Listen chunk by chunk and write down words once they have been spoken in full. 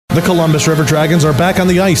The Columbus River Dragons are back on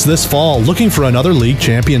the ice this fall, looking for another league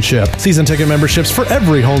championship. Season ticket memberships for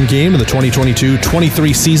every home game in the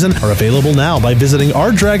 2022-23 season are available now by visiting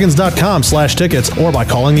ourdragons.com/tickets or by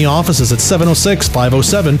calling the offices at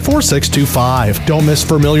 706-507-4625. Don't miss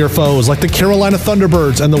familiar foes like the Carolina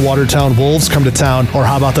Thunderbirds and the Watertown Wolves come to town, or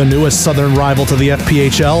how about the newest southern rival to the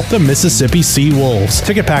FPHL, the Mississippi Sea Wolves.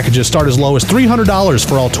 Ticket packages start as low as $300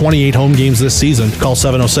 for all 28 home games this season. Call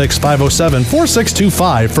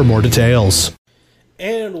 706-507-4625 for more details.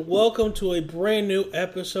 And welcome to a brand new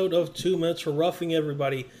episode of 2 Minutes for Roughing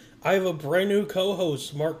Everybody. I have a brand new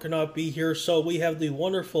co-host. Mark cannot be here, so we have the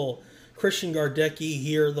wonderful Christian Gardecki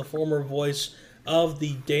here, the former voice of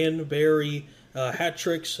the Danbury Hat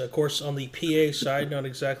Tricks, of course on the PA side, not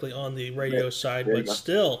exactly on the radio side, but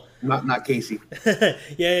still. Not Casey.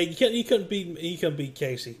 Yeah, you couldn't beat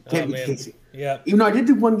Casey. Can't beat Casey. Yeah. Even though I did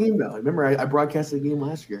do one game though. I remember I broadcasted a game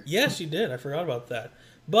last year. Yes, you did. I forgot about that.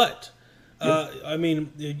 But, I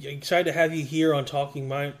mean, excited to have you here on Talking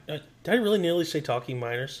Minors. Did I really nearly say Talking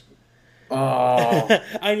Minors? Oh.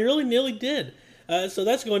 I really nearly did. So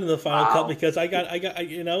that's going to the final cut because I'm probably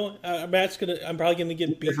going to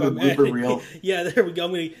get beat by Matt. Yeah, there we go.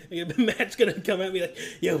 Matt's going to come at me like,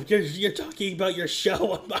 yo, you're talking about your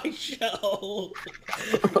show on my show.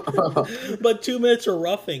 But 2 minutes of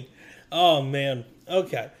roughing. Oh, man.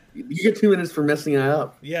 Okay. You get 2 minutes for messing that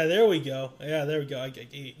up. Yeah, there we go. Yeah, there we go.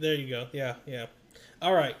 There you go. Yeah.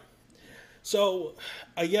 All right. So,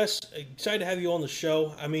 I guess, excited to have you on the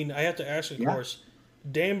show. I mean, I have to ask, of course,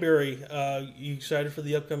 Danbury, you excited for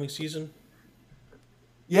the upcoming season?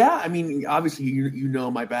 Yeah, I mean, obviously, you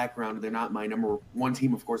know my background. They're not my number one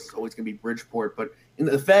team. Of course, it's always going to be Bridgeport. But in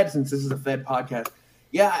the Fed, since this is a Fed podcast,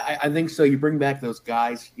 yeah, I think so. You bring back those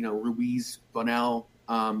guys, Ruiz, Bunnell.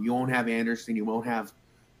 You won't have Anderson. You won't have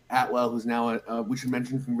Atwell, who's now we should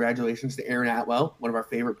mention congratulations to Aaron Atwell, one of our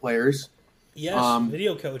favorite players. Yes,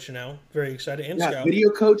 video coach now. Very excited. And scout. Video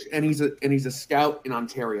coach, and he's a scout in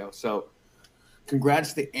Ontario. So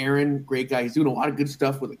congrats to Aaron. Great guy. He's doing a lot of good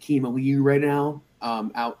stuff with Akeem Aliyu right now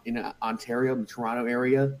out in Ontario, the Toronto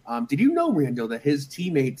area. Did you know, Randall, that his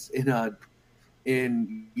teammates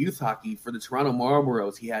in youth hockey for the Toronto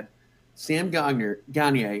Marlboros, he had Sam Gagne,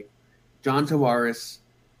 John Tavares,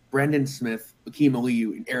 Brendan Smith, Akeem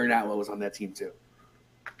Aliyu, and Aaron Atwell was on that team too.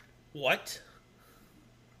 What?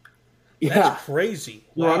 Yeah. That's crazy.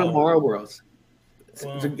 Toronto Marlboros.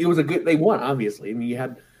 Wow. It was a good – they won, obviously. I mean,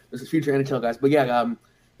 there's a future NHL guys. But, yeah,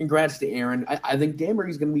 congrats to Aaron. I think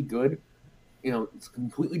Danbury's going to be good. It's a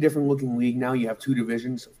completely different looking league now. You have two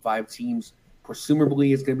divisions, 5 teams.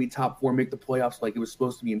 Presumably it's going to be top 4, make the playoffs like it was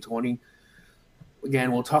supposed to be in 20.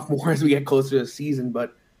 Again, we'll talk more as we get closer to the season.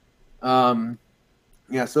 But,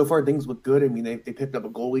 yeah, so far things look good. I mean, they picked up a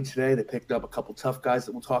goalie today. They picked up a couple tough guys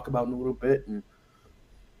that we'll talk about in a little bit. And,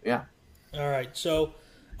 yeah. All right, so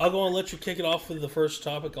I'll go and let you kick it off with the first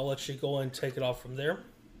topic. I'll let you go and take it off from there.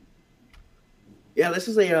 Yeah, this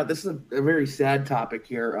is a very sad topic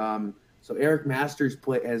here. So Eric Masters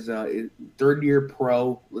as a third-year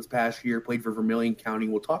pro this past year, played for Vermilion County.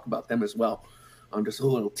 We'll talk about them as well. Just a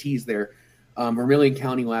little tease there. Vermilion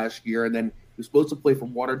County last year, and then he was supposed to play for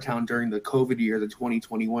Watertown during the COVID year, the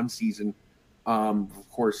 2021 season. Of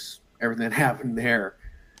course, everything that happened there.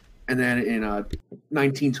 And then in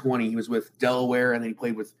 1920, he was with Delaware, and then he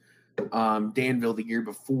played with Danville the year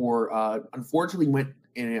before. Unfortunately, went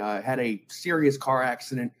and had a serious car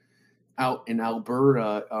accident out in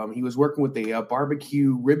Alberta. He was working with a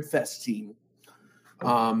barbecue rib fest team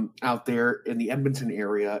out there in the Edmonton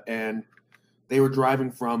area, and they were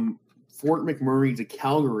driving from Fort McMurray to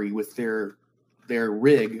Calgary with their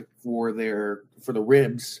rig for the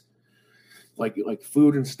ribs, like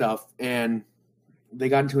food and stuff, and they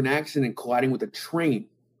got into an accident colliding with a train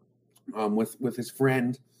with his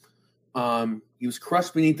friend. He was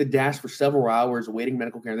crushed beneath the dash for several hours awaiting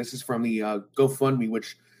medical care. This is from the GoFundMe,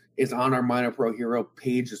 which is on our Minor Pro Hero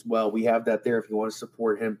page as well. We have that there if you want to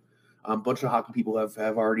support him. A bunch of hockey people have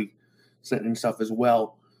already sent in stuff as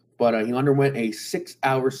well. But he underwent a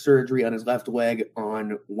 6-hour surgery on his left leg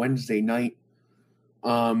on Wednesday night.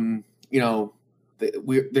 They're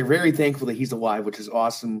very thankful that he's alive, which is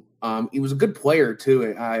awesome. He was a good player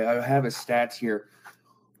too. I have his stats here.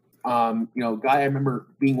 Guy I remember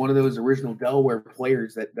being one of those original Delaware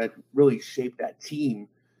players that really shaped that team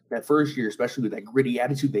that first year, especially with that gritty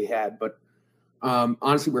attitude they had. But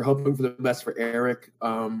honestly, we're hoping for the best for Eric.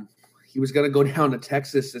 He was going to go down to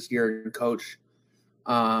Texas this year and coach.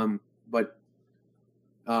 But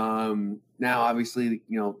now, obviously,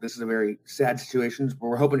 this is a very sad situation, but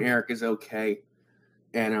we're hoping Eric is okay.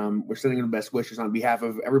 And we're sending him the best wishes on behalf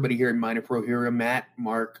of everybody here in Minor Pro Hero, Matt,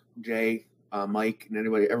 Mark, Jay, Mike, and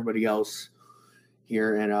everybody else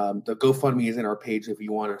here. And the GoFundMe is in our page if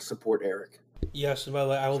you want to support Eric. Yes, and by the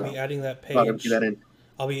way, I will be adding that page.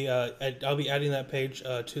 I'll be adding that page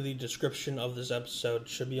to the description of this episode. It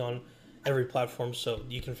should be on every platform, so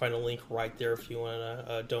you can find a link right there if you want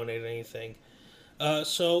to donate anything.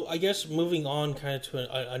 So I guess moving on kind of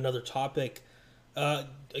to another topic.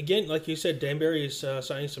 Again, like you said, Danbury is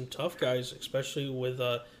signing some tough guys, especially with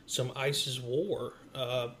some ISIS War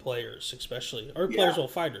players, players, well,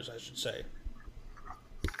 fighters, I should say.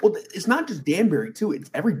 Well, it's not just Danbury, too.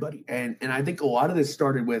 It's everybody. And I think a lot of this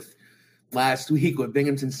started with last week with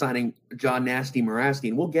Binghamton signing John Nasty Morasti.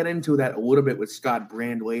 And we'll get into that a little bit with Scott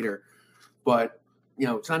Brand later. But,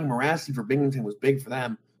 signing Morasti for Binghamton was big for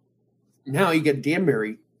them. Now you get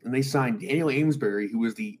Danbury, and they signed Daniel Amesbury, who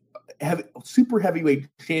is the super heavyweight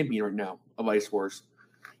champion right now of Ice Wars.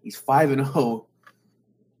 He's 5-0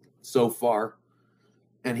 so far,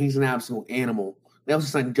 and he's an absolute animal. They also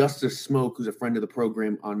signed Justice Smoke, who's a friend of the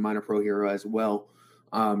program on Minor Pro Hero as well,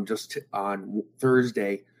 just on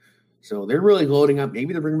Thursday. So they're really loading up.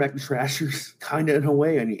 Maybe they're bringing back the Trashers, kind of in a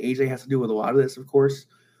way. I mean, AJ has to do with a lot of this, of course.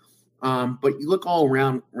 But you look all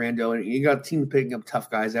around, Rando, and you got a team picking up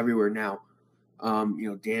tough guys everywhere now.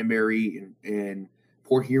 Danbury and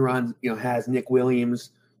Port Huron, has Nick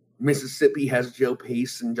Williams. Mississippi has Joe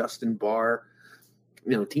Pace and Justin Barr.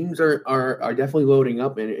 Teams are definitely loading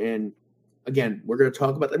up, and again, we're going to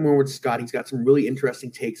talk about that more with Scott. He's got some really interesting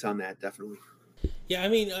takes on that, definitely. Yeah, I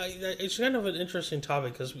mean, it's kind of an interesting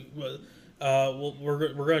topic because we're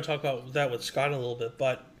going to talk about that with Scott in a little bit.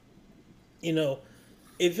 But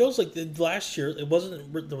it feels like last year it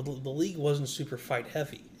wasn't the league wasn't super fight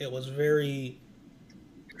heavy. It was very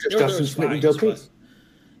just Justin Smith and Joe Pace.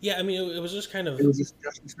 Yeah, I mean, it was just kind of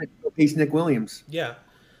Justin Smith, Joe Pace, Nick Williams. Yeah,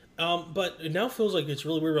 but it now feels like it's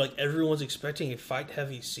really weird. Like everyone's expecting a fight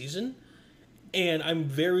heavy season. And I'm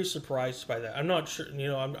very surprised by that. I'm not sure,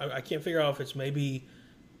 I can't figure out if it's maybe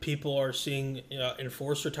people are seeing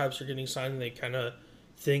enforcer types are getting signed and they kind of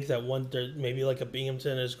think that maybe like a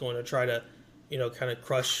Binghamton is going to try to, kind of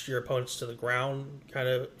crush your opponents to the ground kind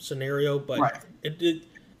of scenario. But right.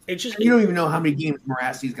 It's just... You don't even know how many games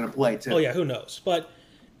Morasti is going to play, too. Oh, yeah, who knows? But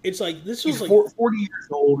it's like, this was He's like... 40 years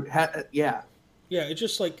old, yeah. Yeah, it's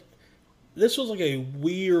just like, this was like a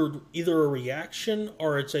weird, either a reaction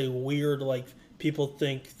or it's a weird, like... People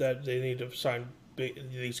think that they need to sign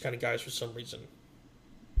these kind of guys for some reason.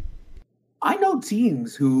 I know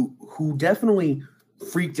teams who definitely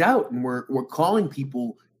freaked out and were calling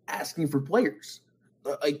people asking for players.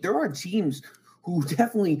 Like there are teams who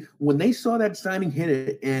definitely, when they saw that signing hit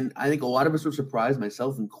it, and I think a lot of us were surprised,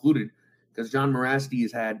 myself included, because John Morasti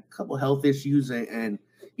has had a couple health issues and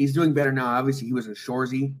he's doing better now. Obviously, he was in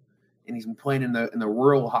Shoresy, and he's been playing in the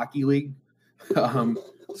Rural Hockey League.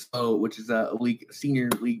 Which is a senior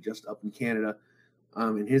league just up in Canada,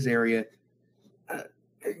 in his area.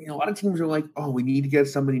 A lot of teams are like, "Oh, we need to get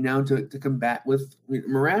somebody now to combat with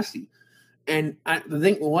Morasti." And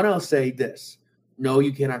what I'll say this: no,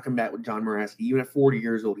 you cannot combat with John Morasti. Even at 40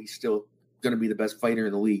 years old, he's still going to be the best fighter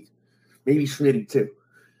in the league. Maybe Schmitty too.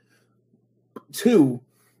 Two,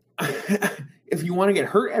 if you want to get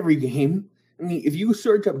hurt every game, I mean, if you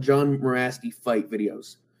search up John Morasti fight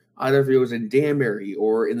videos. Either if it was in Danbury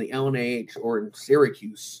or in the LNAH or in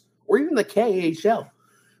Syracuse or even the KHL,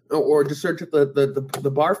 or just search up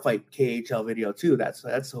the bar fight KHL video too. That's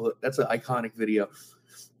an iconic video.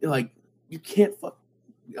 Like you can't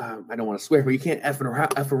I don't want to swear, but you can't f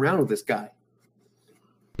around with this guy.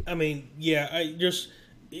 I mean, yeah,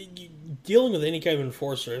 dealing with any kind of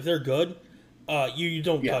enforcer, if they're good, you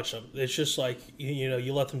don't touch them. It's just like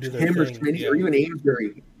you let them do their thing. Or even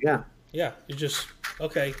Amesbury, yeah. Yeah, you just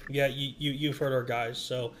okay. Yeah, you've heard our guys.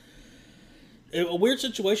 So a weird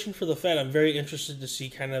situation for the Fed. I'm very interested to see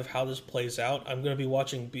kind of how this plays out. I'm going to be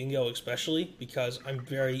watching Bingo especially because I'm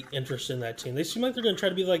very interested in that team. They seem like they're going to try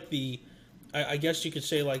to be like I guess you could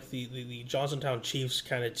say like the Johnsontown Chiefs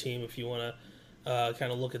kind of team if you want to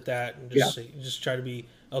kind of look at that and just try to be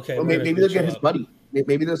okay. Well, maybe they'll get his buddy.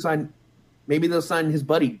 Maybe they'll sign. Maybe they'll sign his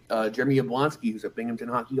buddy Jeremy Yablonsky, who's a Binghamton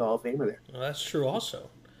Hockey Hall of Famer there. Well, that's true also.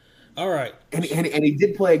 All right, and he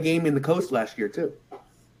did play a game in the Coast last year too.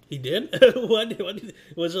 He did. What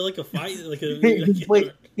was it like a fight? Like a he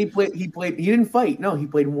played. He didn't fight. No, he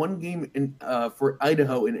played one game for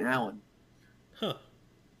Idaho in Allen. Huh.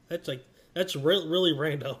 That's really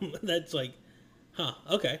random. That's like, huh.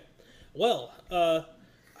 Okay. Well,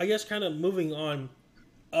 I guess kind of moving on.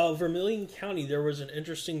 Vermilion County, there was an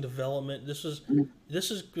interesting development. This was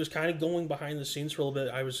kind of going behind the scenes for a little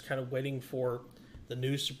bit. I was kind of waiting for the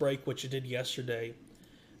news to break, which it did yesterday.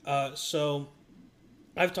 So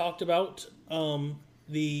I've talked about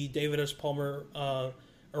the David S. Palmer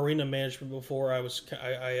arena management before.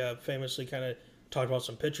 I famously kind of talked about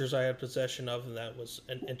some pictures I had possession of, and that was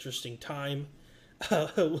an interesting time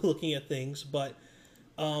looking at things. But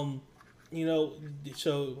you know,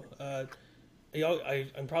 so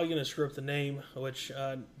I'm probably going to screw up the name, which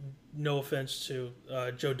no offense to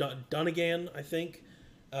Joe Dunnigan, I think.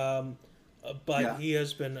 But Yeah. he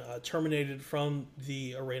has been terminated from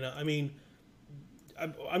the arena. I mean,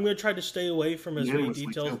 I'm going to try to stay away from as many Unanimously,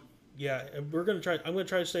 details. too. Yeah, and we're going to try. I'm going to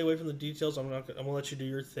try to stay away from the details. I'm going to let you do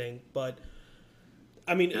your thing. But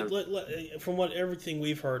I mean, Yeah. from what everything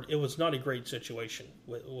we've heard, it was not a great situation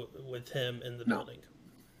with him in the No. building.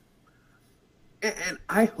 And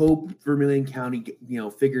I hope Vermilion County,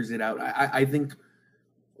 figures it out. I think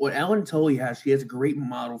what Ellen Tully has, she has a great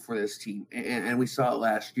model for this team, and we saw it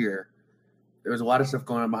last year. There was a lot of stuff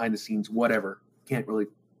going on behind the scenes. Whatever, can't really,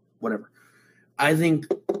 whatever. I think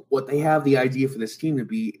what they have the idea for this team to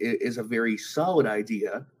be is a very solid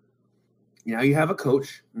idea. Now you have a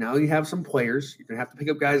coach. Now you have some players. You're gonna have to pick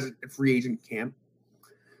up guys at free agent camp.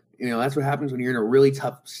 That's what happens when you're in a really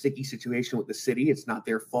tough, sticky situation with the city. It's not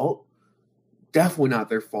their fault. Definitely not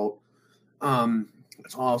their fault.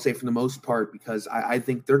 That's all I'll say for the most part, because I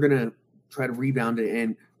think they're going to try to rebound it.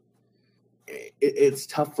 And it's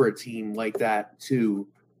tough for a team like that, too,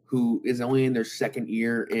 who is only in their second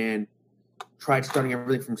year and tried starting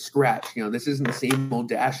everything from scratch. This isn't the same old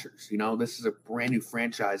Dashers. This is a brand new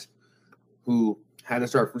franchise who had to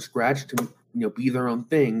start from scratch to, be their own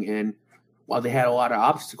thing. And while they had a lot of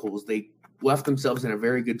obstacles, they left themselves in a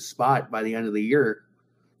very good spot by the end of the year,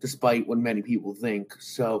 despite what many people think.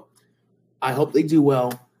 So I hope they do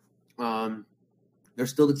well. They're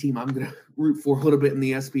still the team I'm going to root for a little bit in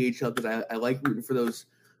the SPHL, because I like rooting for those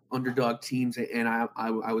underdog teams. And I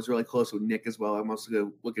was really close with Nick as well. I'm also going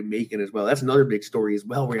to look at Macon as well. That's another big story as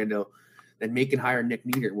well, Rando, that Macon hired Nick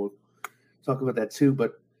Nieder. We'll talk about that too.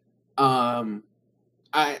 But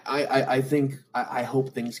I think I hope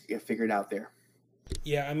things get figured out there.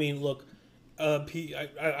 Yeah, I mean, look,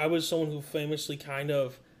 I was someone who famously kind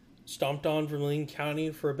of stomped on Vermilion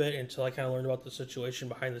County for a bit until I kind of learned about the situation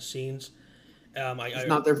behind the scenes. It's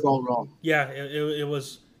not their fault at all. Yeah, it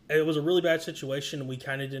was a really bad situation, and we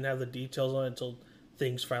kind of didn't have the details on it until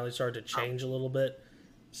things finally started to change a little bit.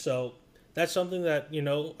 So that's something that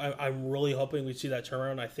I'm really hoping we see that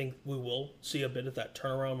turnaround. I think we will see a bit of that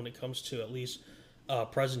turnaround when it comes to at least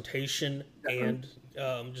presentation. Definitely.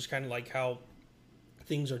 And just kind of like how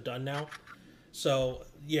things are done now. So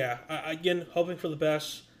yeah, again, hoping for the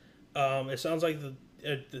best. It sounds like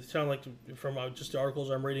from just the articles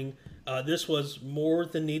I'm reading, this was more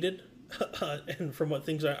than needed, and from what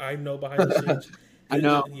things I know behind the scenes, I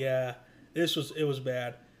know. Yeah, it was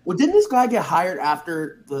bad. Well, didn't this guy get hired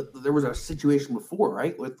after there was a situation before,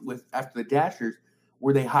 right? With after the Dashers,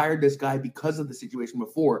 where they hired this guy because of the situation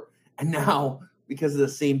before, and now because of the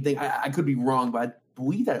same thing. I could be wrong, but I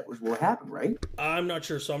believe that it was what happened, right? I'm not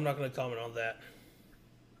sure, so I'm not going to comment on that.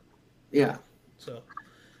 Yeah. So,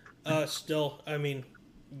 still, I mean,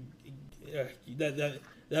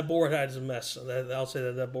 that board has a mess. I'll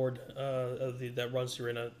say that board that runs the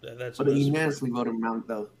arena, that's. But they unanimously voted him out,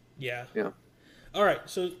 though. Yeah. Yeah. All right.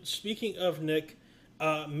 So speaking of Nick,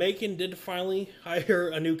 Macon did finally hire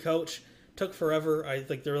a new coach. Took forever. I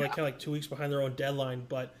think they were kind of like 2 weeks behind their own deadline.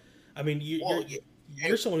 But I mean,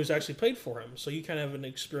 you're someone who's actually played for him, so you kind of have an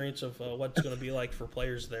experience of what it's going to be like for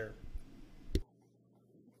players there.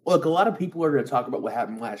 Look, a lot of people are going to talk about what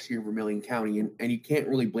happened last year in Vermilion County, and you can't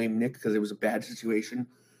really blame Nick because it was a bad situation,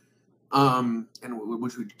 and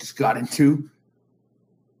which we just got into.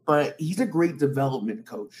 But he's a great development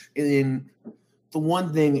coach. And the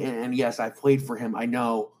one thing, and yes, I played for him, I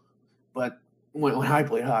know, but when I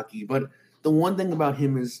played hockey, but the one thing about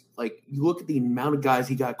him is, like, you look at the amount of guys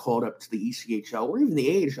he got called up to the ECHL or even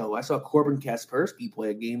the AHL. I saw Corbin Kaspersky play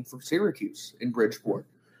a game for Syracuse in Bridgeport.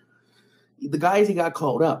 The guys he got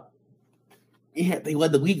called up, they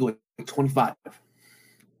led the league with 25.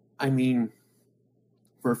 I mean,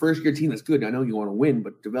 for a first-year team, that's good. I know you want to win,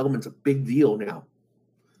 but development's a big deal now.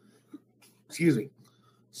 Excuse me.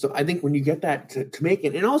 So I think when you get that to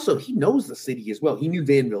Macon, and also he knows the city as well. He knew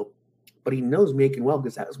Danville, but he knows Macon well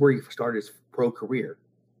because that's where he started his pro career.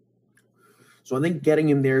 So I think getting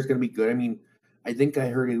him there is going to be good. I mean, I think I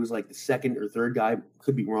heard he was like the second or third guy.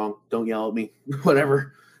 Could be wrong. Don't yell at me.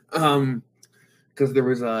 Whatever. Because there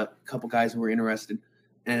was a couple guys who were interested.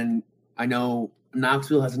 And I know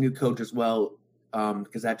Knoxville has a new coach as well,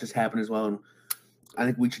 because that just happened as well. And I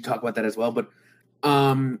think we should talk about that as well. But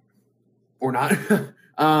or not.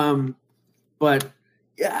 But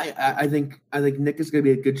Yeah, I think Nick is going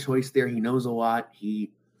to be a good choice there. He knows a lot.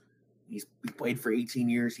 He played for 18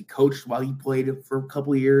 years. He coached while he played for a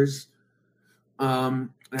couple of years.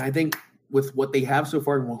 And I think with what they have so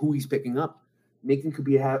far and who he's picking up, Macon could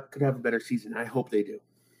have a better season. I hope they do.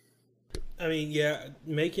 I mean, yeah,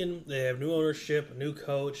 Macon, they have new ownership, a new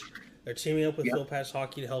coach. They're teaming up with Yep. Phil Pass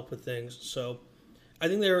Hockey to help with things. So I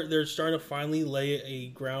think they're starting to finally lay a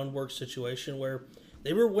groundwork situation where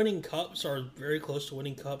they were winning cups or very close to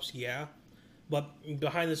winning cups, yeah. But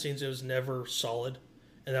behind the scenes, it was never solid.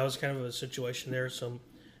 And that was kind of a situation there. So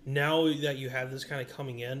now that you have this kind of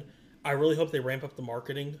coming in, I really hope they ramp up the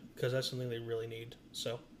marketing because that's something they really need.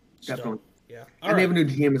 So, Definitely. Yeah. And they have a new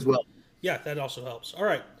GM as well. Yeah, that also helps. All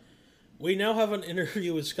right. We now have an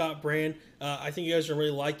interview with Scott Brand. I think you guys will really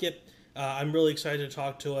like it. I'm really excited to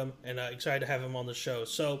talk to him and excited to have him on the show.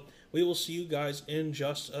 So we will see you guys in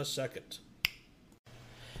just a second.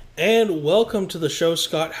 And welcome to the show,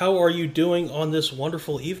 Scott. How are you doing on this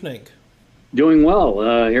wonderful evening? Doing well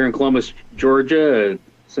here in Columbus, Georgia.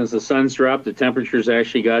 Since the sun's dropped, the temperatures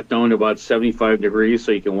actually got down to about 75 degrees,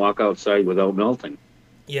 so you can walk outside without melting.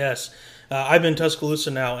 Yes. I've been in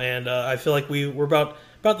Tuscaloosa now, and I feel like we're about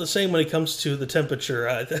the same when it comes to the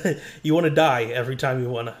temperature. You want to die every time you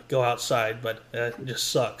want to go outside, but it just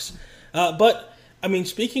sucks. But, I mean,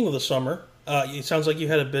 speaking of the summer, it sounds like you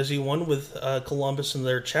had a busy one with Columbus and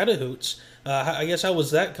their Chattahoots. I guess how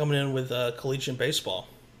was that coming in with collegiate baseball?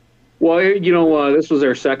 Well, this was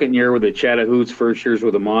our second year with the Chattahoots, first years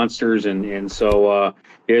with the Monsters, and so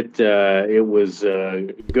it was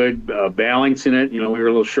good balancing it. We were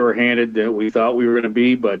a little shorthanded than we thought we were going to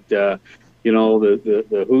be, but the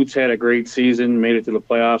Hoots had a great season, made it to the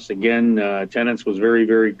playoffs again. Attendance was very,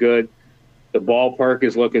 very good. The ballpark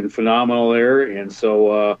is looking phenomenal there, and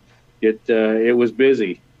so it was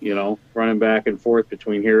busy, running back and forth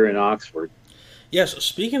between here and Oxford. Yes,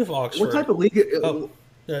 speaking of Oxford. What type of league?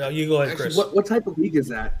 No, you go ahead, Chris. What type of league is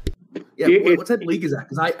that? Yeah, what type of league is that?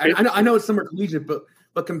 Because I know it's summer collegiate,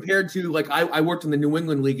 but compared to I worked in the New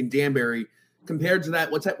England League in Danbury. Compared to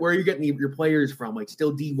that, where are you getting your players from? Like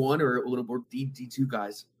still D1 or a little more D2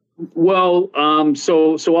 guys? Well,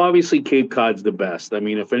 so obviously Cape Cod's the best. I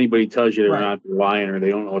mean, if anybody tells you they're not lying or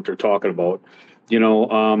they don't know what they're talking about,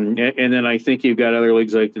 and then I think you've got other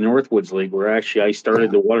leagues like the Northwoods League, where actually I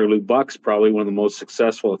started the Waterloo Bucks, probably one of the most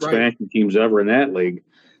successful expansion teams ever in that league.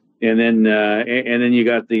 And then you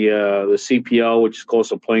got the CPL, which is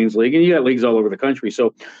Coastal Plains League, and you got leagues all over the country.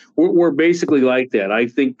 So we're basically like that. I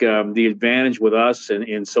think the advantage with us,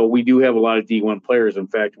 and so we do have a lot of D1 players. In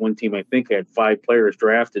fact, one team I think had 5 players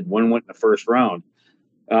drafted. One went in the first round.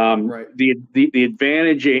 The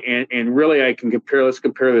advantage, and really I can compare. Let's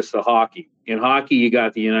compare this to hockey. In hockey, you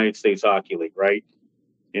got the United States Hockey League, right?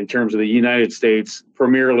 In terms of the United States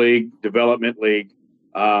Premier League, Development League.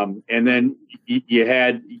 And then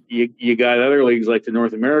you got other leagues like the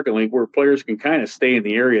North American League where players can kind of stay in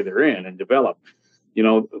the area they're in and develop.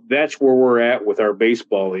 That's where we're at with our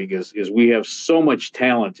baseball league is we have so much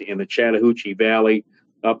talent in the Chattahoochee Valley,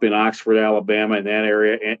 up in Oxford, Alabama, in that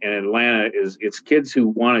area, and Atlanta it's kids who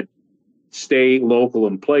want to stay local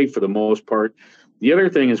and play for the most part. The other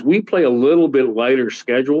thing is we play a little bit lighter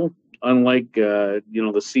schedule. Unlike the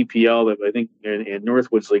CPL that I think in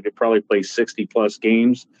Northwoods League it probably plays 60 plus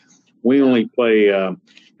games, we only play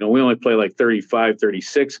like 35,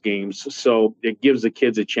 36 games. So it gives the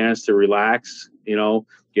kids a chance to relax.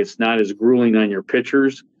 It's not as grueling on your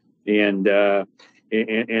pitchers, and so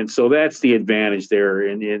that's the advantage there.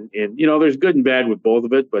 And there's good and bad with both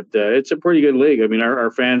of it, but it's a pretty good league. I mean, our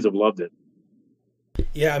fans have loved it.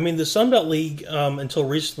 Yeah, I mean the Sun Belt League until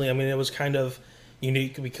recently, I mean it was kind of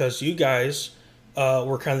unique because you guys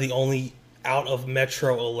were kind of the only out of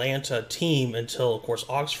Metro Atlanta team until, of course,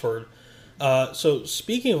 Oxford. So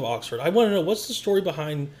speaking of Oxford, I want to know what's the story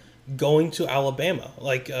behind going to Alabama?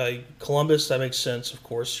 Like Columbus, that makes sense, of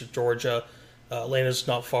course. Georgia, Atlanta's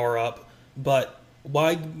not far up, but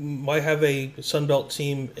why have a Sun Belt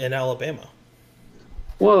team in Alabama?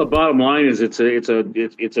 Well, the bottom line is it's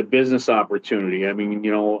a business opportunity. I mean,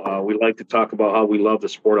 we like to talk about how we love the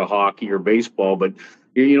sport of hockey or baseball, but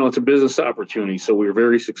it's a business opportunity. So we were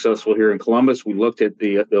very successful here in Columbus. We looked at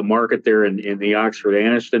the market there in the Oxford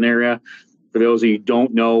Anniston area. For those of you who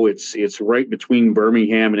don't know, it's right between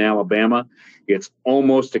Birmingham and Alabama. It's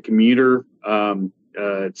almost a commuter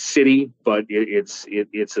city, but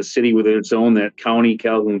it's a city within its own, that county,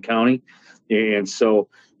 Calhoun County, and so.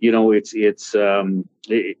 As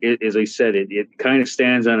I said, it kind of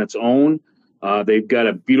stands on its own. They've got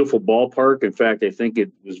a beautiful ballpark. In fact, I think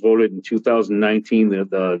it was voted in 2019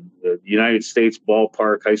 the United States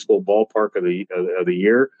high school ballpark of the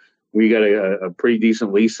year. we got a pretty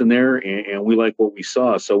decent lease in there, and we like what we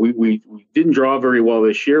saw. So we didn't draw very well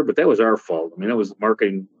this year, but that was our fault. I mean, that was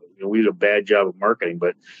marketing. We did a bad job of marketing,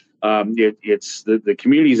 but it's the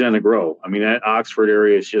community's on the grow. I mean, that Oxford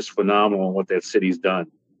area is just phenomenal in what that city's done.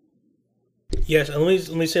 Yes, and let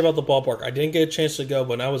me say about the ballpark. I didn't get a chance to go,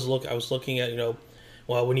 but I was looking at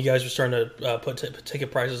well, when you guys were starting to put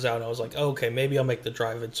ticket prices out, I was like, oh, okay, maybe I'll make the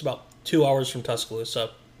drive. It's about 2 hours from Tuscaloosa.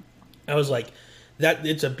 I was like, that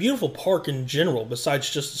it's a beautiful park in general, besides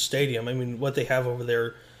just the stadium. I mean, what they have over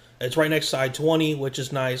there, it's right next to I-20, which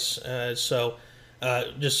is nice.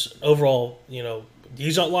 Just overall,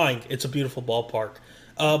 he's not lying. It's a beautiful ballpark.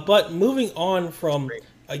 But moving on from,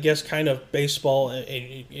 I guess, kind of baseball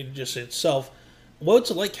and just itself,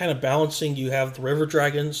 what's it like kind of balancing? You have the River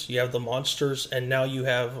Dragons, you have the Monsters, and now you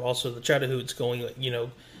have also the Chattahoochee going,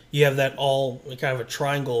 you have that all kind of a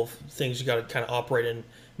triangle of things you got to kind of operate and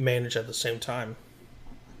manage at the same time.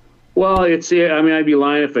 Well, I'd be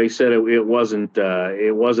lying if I said it wasn't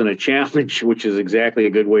a challenge, which is exactly a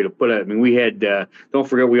good way to put it. I mean, we had, don't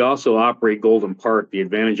forget, we also operate Golden Park. The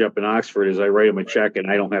advantage up in Oxford is I write them a check and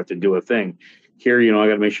I don't have to do a thing. Here, I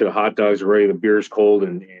got to make sure the hot dogs are ready, the beer's cold,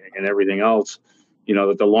 and everything else,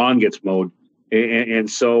 that the lawn gets mowed. And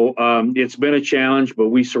so it's been a challenge, but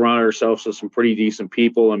we surround ourselves with some pretty decent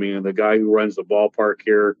people. I mean, the guy who runs the ballpark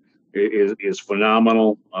here is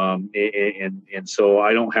phenomenal. And so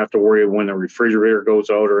I don't have to worry when the refrigerator goes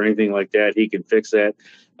out or anything like that. He can fix that.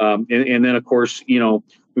 And then, of course,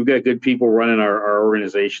 we've got good people running our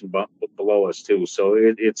organization below us, too. So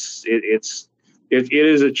it is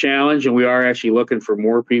a challenge, and we are actually looking for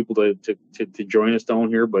more people to join us down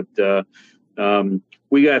here. But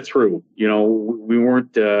we got through. We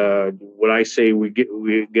weren't. Would I say we get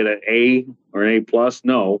an A or an A plus?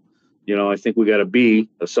 No. I think we got a B,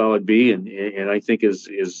 a solid B, and I think as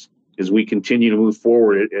we continue to move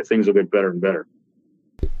forward, things will get better and better.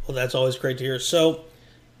 Well, that's always great to hear. So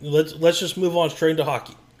let's just move on straight into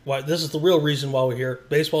hockey. Why this is the real reason why we're here.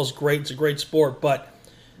 Baseball is great; it's a great sport, but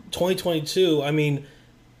 2022. I mean,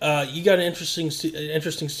 you got an interesting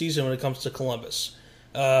season when it comes to Columbus.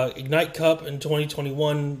 Ignite Cup in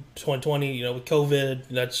 2021, 2020. With COVID,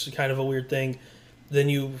 that's kind of a weird thing. Then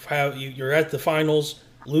you're at the finals.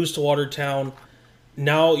 Lose to Watertown.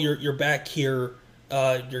 Now you're back here.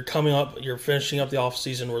 You're coming up. You're finishing up the off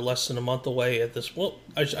season. We're less than a month away at this. Well,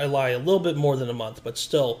 I lie. A little bit more than a month, but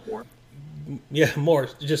still. More. Yeah, more.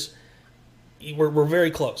 Just we're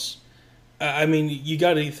very close. I mean, you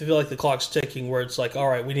got to feel like the clock's ticking, where it's like, all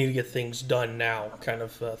right, we need to get things done now, kind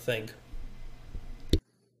of thing.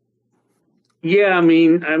 Yeah, I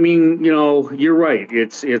mean, you're right.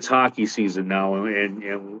 It's hockey season now,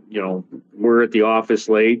 and we're at the office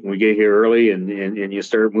late, and we get here early, and you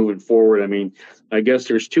start moving forward. I mean, I guess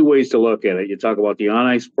there's two ways to look at it. You talk about the on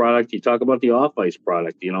ice product, you talk about the off ice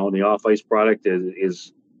product. The off ice product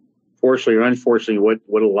is fortunately or unfortunately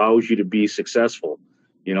what allows you to be successful.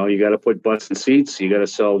 You got to put butts in seats, you got to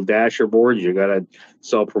sell dasher boards, you got to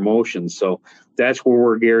sell promotions. So that's where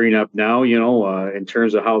we're gearing up now, in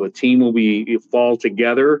terms of how the team will fall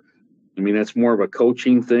together. I mean, that's more of a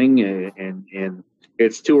coaching thing, and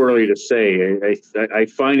it's too early to say. I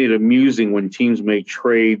find it amusing when teams make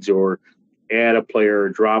trades or add a player or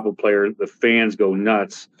drop a player, the fans go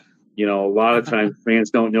nuts. A lot of times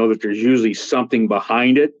fans don't know that there's usually something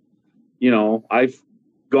behind it. I've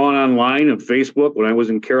gone online and Facebook when I was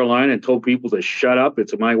in Carolina and told people to shut up.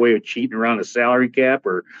 It's my way of cheating around a salary cap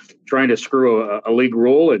or trying to screw a league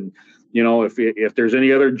rule. And, if there's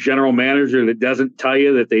any other general manager that doesn't tell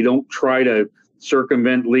you that they don't try to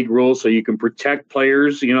circumvent league rules so you can protect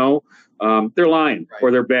players, they're lying, right,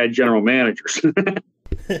 or they're bad general managers.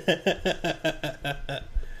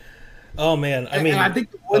 Oh man, I mean, and I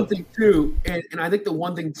think the one thing too, and I think the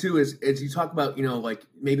one thing too is you talk about, like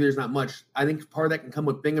maybe there's not much. I think part of that can come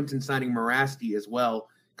with Binghamton signing Morasti as well,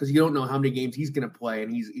 because you don't know how many games he's going to play,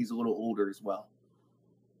 and he's a little older as well.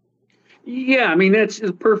 Yeah, I mean that's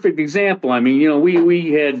a perfect example. I mean,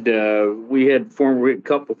 we had a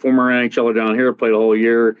couple former NHLer down here, played a whole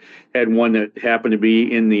year. Had one that happened to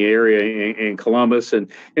be in the area in Columbus, and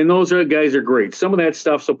those guys are great. Some of that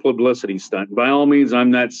stuff's a publicity stunt. By all means,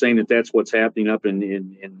 I'm not saying that that's what's happening up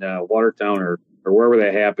in Watertown or wherever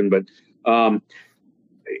that happened, but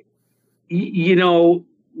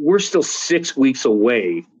we're still 6 weeks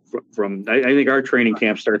away from I think our training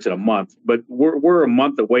camp starts in a month, but we're a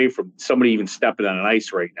month away from somebody even stepping on an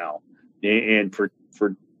ice right now. And for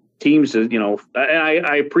teams,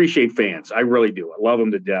 I appreciate fans. I really do. I love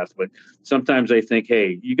them to death. But sometimes I think,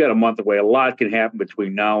 hey, you got a month away. A lot can happen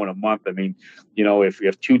between now and a month. I mean,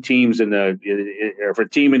 if two teams if a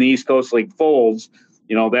team in the East Coast League folds,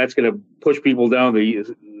 that's going to push people down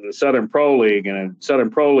the Southern Pro League, and the Southern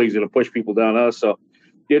Pro League is going to push people down us. So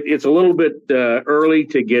it's a little bit early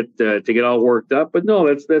to get all worked up, but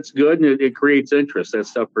no, that's good, and it creates interest. That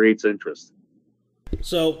stuff creates interest.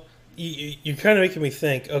 So you're kind of making me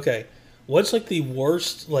think. Okay, what's like the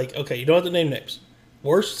worst? Like, okay, you don't have to name names.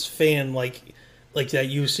 Worst fan like that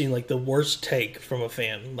you've seen, like the worst take from a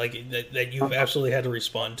fan, like that you've absolutely had to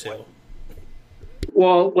respond to.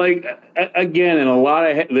 Well, like again, and a lot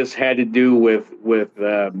of this had to do with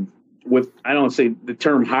I don't say the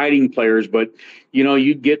term hiding players, but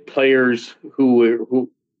you get players who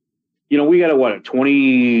we got a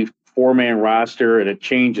 24-man roster, and it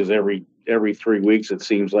changes every 3 weeks, it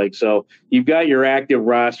seems like. So you've got your active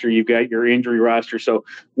roster, you've got your injury roster. So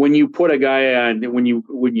when you put a guy on, when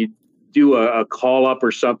you do a call up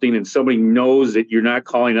or something, and somebody knows that you're not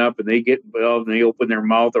calling up, and they get involved and they open their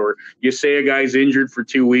mouth, or you say a guy's injured for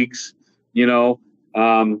 2 weeks,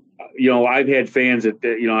 I've had fans that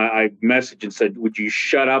I messaged and said, "Would you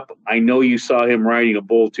shut up? I know you saw him riding a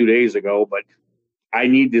bull 2 days ago, but I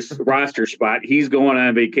need this roster spot. He's going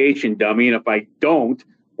on vacation, dummy. And if I don't,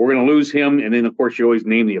 we're going to lose him." And then, of course, you always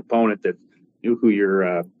name the opponent that who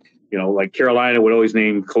you're, like Carolina would always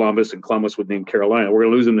name Columbus, and Columbus would name Carolina. We're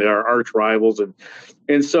going to lose them to our arch rivals.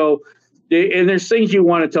 And so, and there's things you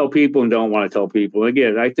want to tell people and don't want to tell people.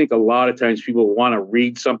 Again, I think a lot of times people want to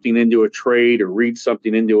read something into a trade or read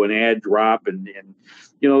something into an ad drop. And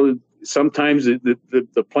sometimes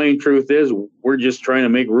the plain truth is we're just trying to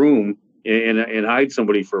make room and hide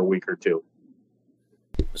somebody for a week or two.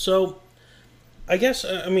 So, I guess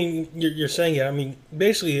you're saying it. I mean,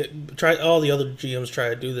 basically, all the other GMs try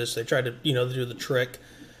to do this. They try to do the trick.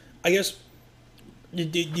 I guess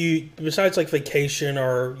you besides like vacation,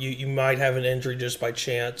 or you might have an injury just by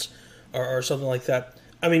chance, or something like that.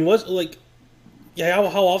 I mean, what's like, how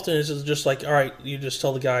often is it just like, all right, you just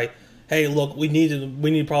tell the guy, hey, look, we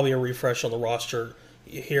need probably a refresh on the roster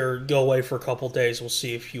here. Go away for a couple of days. We'll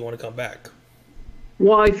see if you want to come back.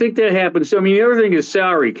 Well, I think that happens. So, I mean, the other thing is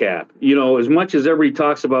salary cap. As much as everybody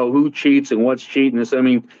talks about who cheats and what's cheating, this, I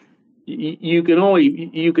mean, you can only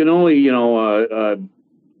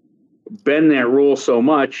bend that rule so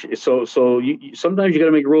much. So sometimes you got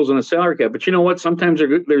to make rules on the salary cap. But you know what? Sometimes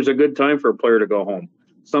there's a good time for a player to go home.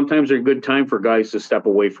 Sometimes there's a good time for guys to step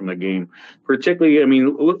away from the game. Particularly, I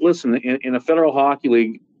mean, listen, in a Federal Hockey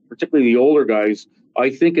League, particularly the older guys, I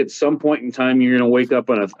think at some point in time you're going to wake up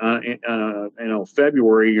on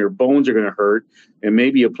February, your bones are going to hurt, and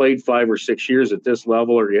maybe you played 5 or 6 years at this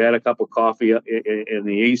level, or you had a cup of coffee in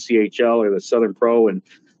the ACHL or the Southern Pro, and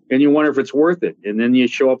you wonder if it's worth it. And then you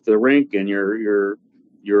show up to the rink, and your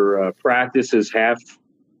practice is half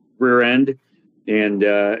rear end, and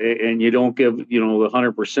you don't give the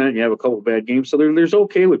 100%. You have a couple of bad games, so there's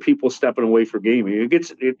okay with people stepping away for gaming.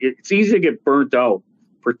 It's easy to get burnt out,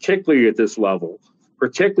 particularly at this level.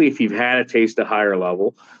 Particularly if you've had a taste of higher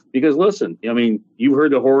level. Because listen, I mean, you've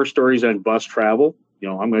heard the horror stories on bus travel.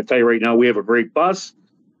 I'm going to tell you right now, we have a great bus,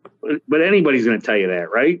 but anybody's going to tell you that,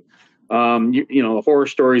 right? Horror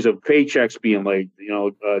stories of paychecks being late,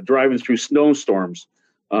 driving through snowstorms.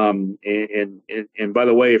 And by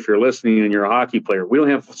the way, if you're listening and you're a hockey player, we don't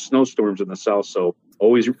have snowstorms in the South. So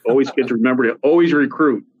always get to remember to always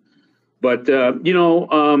recruit. But,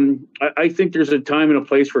 I think there's a time and a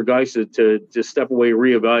place for guys to step away,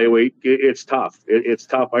 reevaluate. It's tough. It's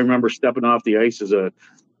tough. I remember stepping off the ice as a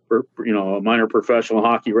minor professional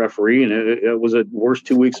hockey referee, and it was the worst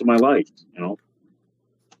 2 weeks of my life,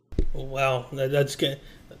 Wow, that's good.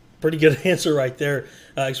 Pretty good answer right there,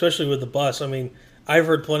 especially with the bus. I mean, I've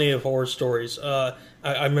heard plenty of horror stories.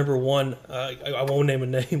 I remember one, I won't name a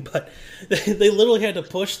name, but they literally had to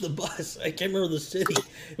push the bus. I can't remember the city,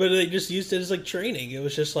 but they just used it as like training. It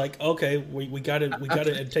was just like, okay, we got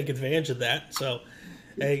to take advantage of that. So,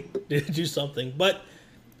 hey, do something. But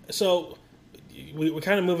so we're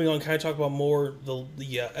kind of moving on. Kind of talk about more the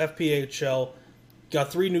FPHL.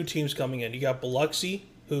 Got 3 new teams coming in. You got Biloxi,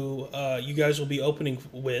 who you guys will be opening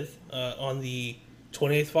with on the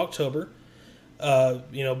 28th of October.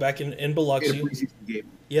 Back in Biloxi. In a preseason game.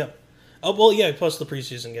 Yeah. Oh, well, yeah, plus the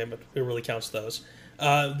preseason game, but who really counts those?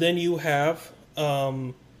 Then you have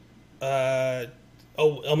Elmira,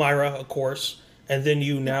 of course, and then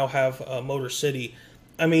you now have Motor City.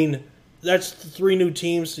 I mean, that's 3 new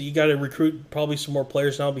teams. So you got to recruit probably some more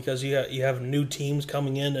players now because you have new teams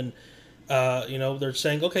coming in, and they're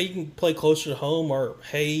saying, okay, you can play closer to home, or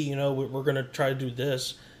hey, we're going to try to do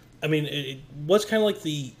this. I mean, what's kind of like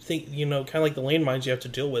the thing, kind of like the landmines you have to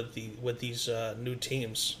deal with with these new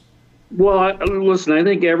teams? Well, listen, I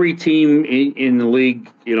think every team in the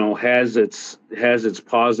league, has its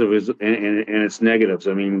positives and its negatives.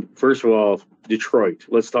 I mean, first of all, Detroit.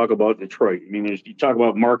 Let's talk about Detroit. I mean, you talk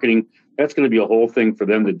about marketing. That's going to be a whole thing for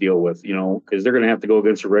them to deal with, because they're going to have to go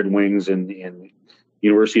against the Red Wings and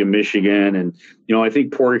University of Michigan, and I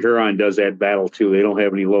think Port Huron does that battle too. They don't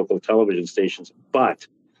have any local television stations, but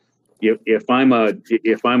if I'm a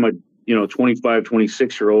 25,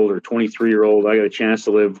 26-year-old or 23-year-old, I got a chance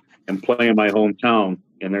to live and play in my hometown,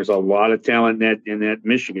 and there's a lot of talent in that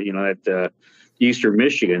Michigan, that Eastern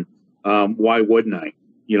Michigan. Why wouldn't I?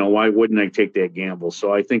 Why wouldn't I take that gamble?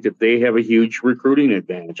 So I think that they have a huge recruiting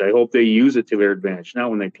advantage. I hope they use it to their advantage, not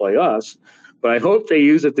when they play us, but I hope they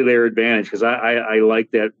use it to their advantage, because I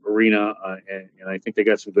like that arena, and I think they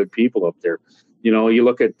got some good people up there. You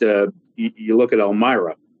look at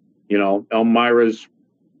Elmira. Elmira's,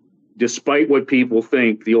 despite what people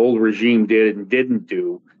think the old regime did and didn't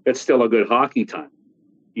do, it's still a good hockey time.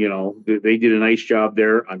 They did a nice job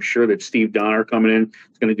there. I'm sure that Steve Donner coming in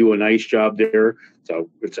is going to do a nice job there. So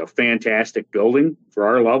it's a fantastic building for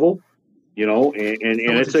our level, and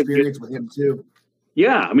it's experience with him too.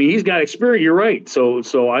 Yeah, I mean, he's got experience. You're right.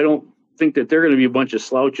 So I don't think that they're going to be a bunch of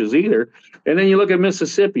slouches either. And then you look at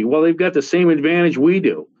Mississippi. Well, they've got the same advantage we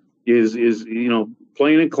do. Is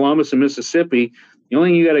playing in Columbus and Mississippi. The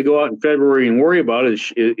only thing you got to go out in February and worry about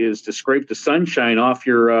is to scrape the sunshine off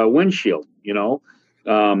your windshield.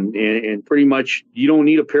 And pretty much you don't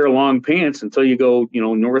need a pair of long pants until you go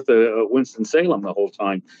north of Winston-Salem the whole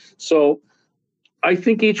time. So I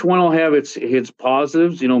think each one will have its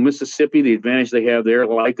positives. Mississippi, the advantage they have there,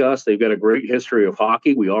 like us, they've got a great history of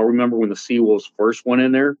hockey. We all remember when the Seawolves first went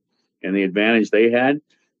in there and the advantage they had.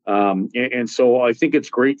 And so I think it's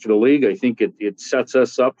great for the league. I think it sets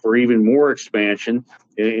us up for even more expansion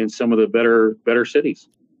in some of the better cities.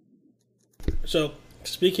 So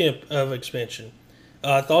speaking of expansion,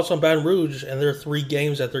 thoughts on Baton Rouge and their 3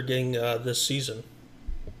 games that they're getting this season?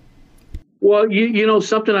 Well,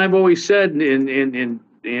 something I've always said, and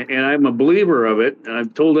I'm a believer of it, and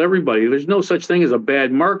I've told everybody, there's no such thing as a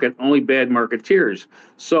bad market, only bad marketeers.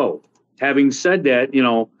 So having said that,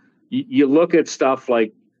 you look at stuff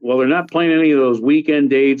like, well, they're not playing any of those weekend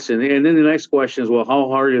dates. And then the next question is, well, how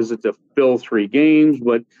hard is it to fill 3 games?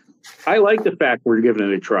 But I like the fact we're giving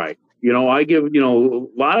it a try. I give, a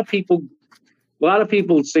lot of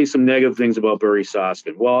people say some negative things about Barry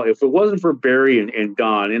Soskin. Well, if it wasn't for Barry and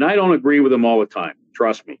Don, and I don't agree with them all the time,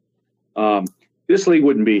 trust me, this league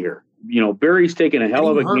wouldn't be here. Barry's taking a hell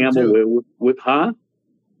of a gamble with And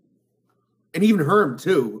even Herm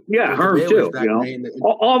too. Yeah, Herm too.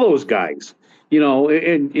 All those guys.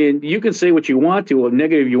 And you can say what you want to, or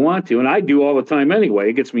negative you want to, and I do all the time anyway.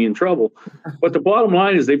 It gets me in trouble. But the bottom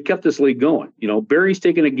line is they've kept this league going. Barry's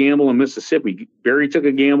taking a gamble in Mississippi. Barry took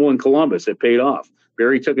a gamble in Columbus. It paid off.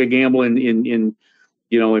 Barry took a gamble in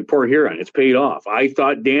Port Huron. It's paid off. I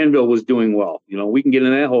thought Danville was doing well. We can get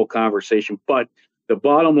into that whole conversation. But the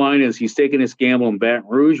bottom line is he's taking this gamble in Baton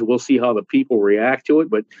Rouge. We'll see how the people react to it.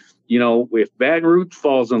 But if Baton Rouge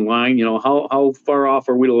falls in line, how far off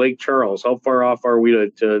are we to Lake Charles? How far off are we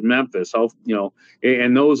to Memphis?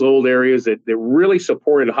 And those old areas that really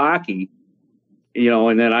supported hockey,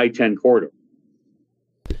 in that I-10 corridor.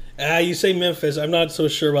 You say Memphis. I'm not so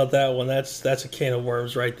sure about that one. That's a can of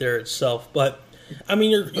worms right there itself. But I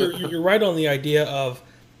mean, you're right on the idea of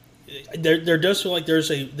there does feel like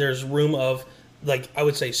there's room of, like, I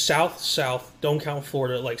would say south. Don't count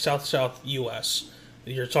Florida. Like south U.S.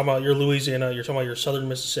 You're talking about your Louisiana, you're talking about your southern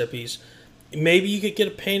Mississippis. Maybe you could get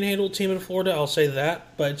a panhandle team in Florida, I'll say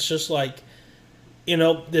that, but it's just like,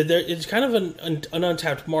 it's kind of an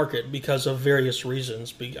untapped market because of various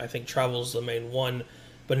reasons. I think travel is the main one,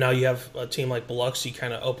 but now you have a team like Biloxi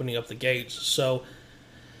kind of opening up the gates. So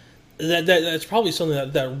that's probably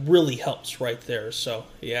something that really helps right there. So,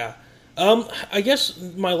 yeah. I guess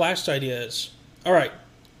my last idea is, all right,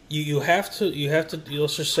 you have to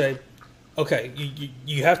let's just say, okay,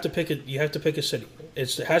 you have to pick a city.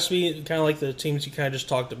 It has to be kind of like the teams you kind of just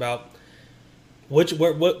talked about.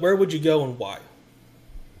 Where would you go and why?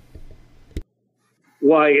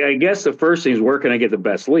 Well, I guess the first thing is, where can I get the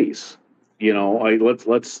best lease? The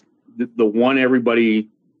one everybody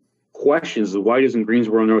questions is, why doesn't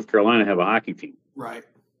Greensboro, North Carolina have a hockey team? Right.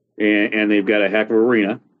 And they've got a heck of an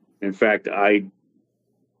arena. In fact,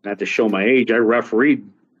 not to show my age, I refereed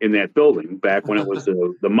in that building back when it was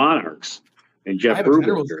the Monarchs and Jeff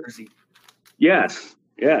Brubaker. Yes.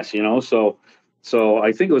 So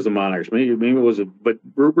I think it was the Monarchs. Maybe it was but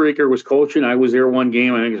Brubaker was coaching. I was there one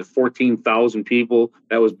game. I think it was 14,000 people.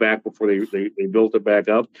 That was back before they built it back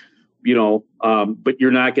up. but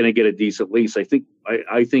you're not going to get a decent lease. I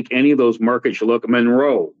think any of those markets you look,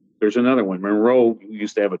 Monroe, there's another one. Monroe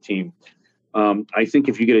used to have a team. I think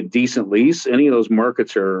if you get a decent lease, any of those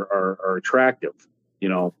markets are attractive.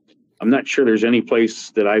 I'm not sure there's any place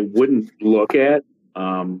that I wouldn't look at.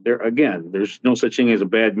 There's no such thing as a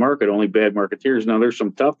bad market, only bad marketeers. Now there's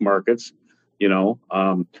some tough markets,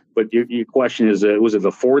 but your question is, was it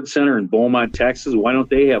the Ford Center in Beaumont, Texas? Why don't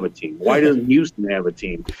they have a team? Why doesn't Houston have a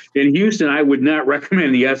team? In Houston, I would not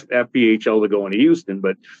recommend the FPHL to go into Houston,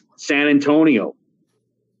 but San Antonio,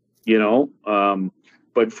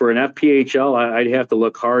 but for an FPHL, I'd have to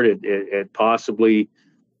look hard at possibly,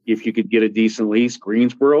 if you could get a decent lease,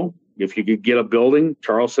 Greensboro. If you could get a building,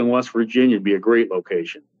 Charleston, West Virginia would be a great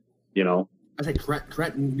location, I think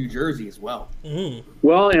Trenton, New Jersey as well. Mm.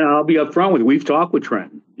 Well, and I'll be upfront with you. We've talked with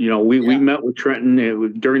Trenton. We met with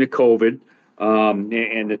Trenton during the COVID.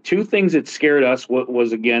 And the two things that scared us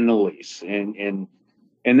was again, the lease. And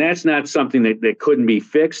that's not something that couldn't be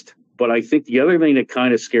fixed. But I think the other thing that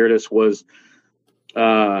kind of scared us was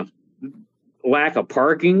lack of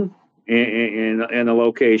parking and the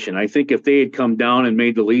location. I think if they had come down and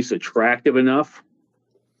made the lease attractive enough,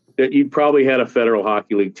 that you'd probably had a Federal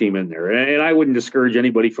Hockey League team in there. And I wouldn't discourage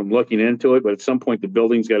anybody from looking into it, but at some point the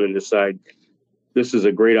building's got to decide this is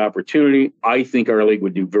a great opportunity. I think our league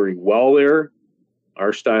would do very well there,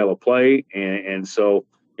 our style of play. And so,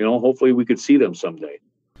 hopefully we could see them someday.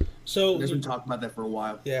 So there's been talking about that for a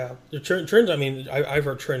while. Yeah, the trends. I mean, I've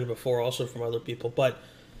heard trend before, also from other people. But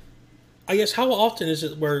I guess how often is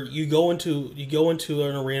it where you go into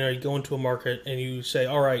an arena, you go into a market, and you say,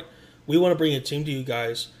 "All right, we want to bring a team to you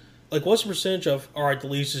guys." Like, what's the percentage of, "All right, the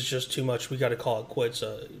lease is just too much. We got to call it quits."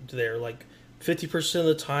 There, like 50% of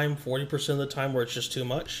the time, 40% of the time, where it's just too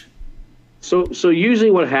much. So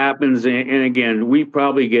usually what happens, and again, we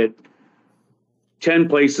probably get 10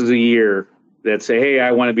 places a year that say, "Hey,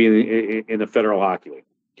 I want to be in the Federal Hockey League."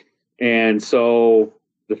 And so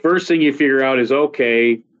the first thing you figure out is,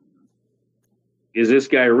 okay, is this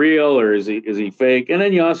guy real or is he fake? And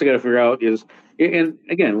then you also got to figure out and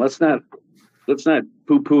again, let's not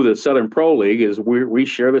poo-poo the Southern Pro League, is we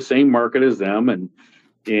share the same market as them, and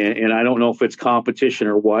I don't know if it's competition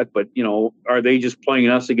or what, but are they just playing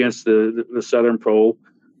us against the Southern Pro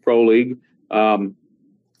League?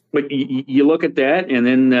 But you look at that, and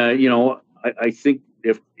then I think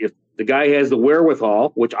if the guy has the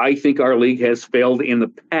wherewithal, which I think our league has failed in the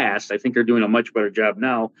past, I think they're doing a much better job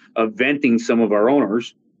now of venting some of our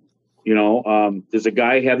owners. Does a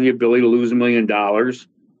guy have the ability to lose $1 million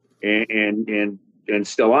and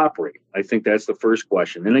still operate? I think that's the first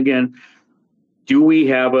question. And again, do we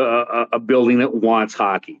have a building that wants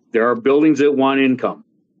hockey? There are buildings that want income.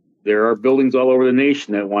 There are buildings all over the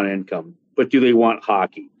nation that want income, but do they want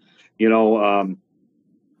hockey?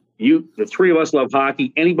 The three of us love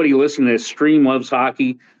hockey. Anybody listening to this stream loves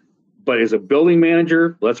hockey. But as a building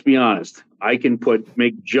manager, let's be honest, I can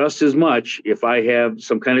make just as much if I have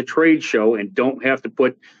some kind of trade show and don't have to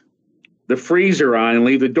put the freezer on and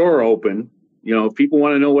leave the door open. If people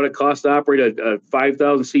want to know what it costs to operate a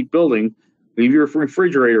 5,000 seat building, leave your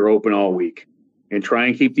refrigerator open all week and try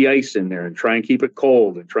and keep the ice in there and try and keep it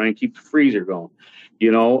cold and try and keep the freezer going.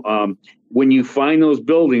 When you find those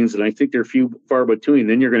buildings, and I think they're few far between,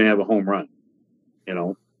 then you're going to have a home run.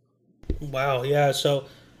 Wow. Yeah. So,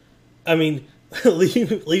 I mean,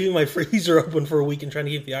 leaving my freezer open for a week and trying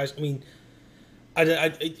to keep the ice. I mean,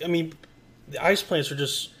 I mean, the ice plants are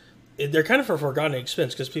they're kind of a forgotten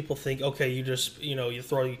expense, because people think, okay, you just you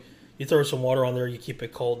throw some water on there, you keep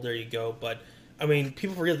it cold, there you go. But I mean,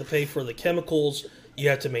 people forget to pay for the chemicals. You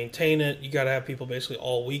have to maintain it. You got to have people basically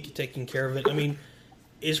all week taking care of it. I mean,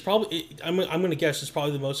 it's probably, I'm going to guess, it's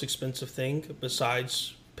probably the most expensive thing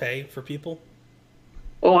besides pay for people.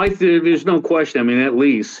 Oh, there's no question. I mean, that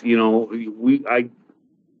lease,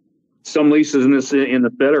 some leases in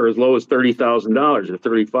the Fed are as low as $30,000 or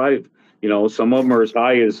 $35,000. Some of them are as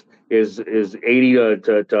high as 80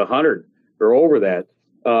 to 100 or over that.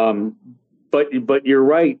 But you're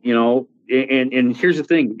right, and here's the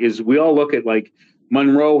thing is, we all look at, like,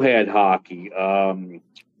 Monroe had hockey,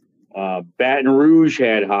 Baton Rouge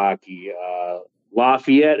had hockey,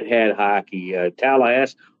 Lafayette had hockey,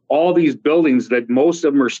 Tallahassee, all these buildings that most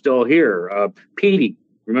of them are still here. Petey,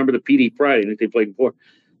 remember the Petey Pride? I think they played before.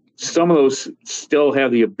 Some of those still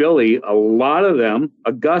have the ability. A lot of them,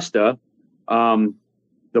 Augusta,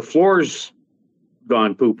 the floor's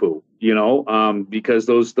gone poo-poo, because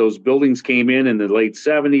those buildings came in the late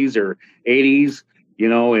 70s or 80s,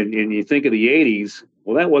 and you think of the 80s,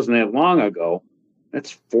 well, that wasn't that long ago.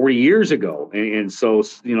 That's 40 years ago. And so,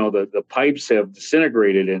 the pipes have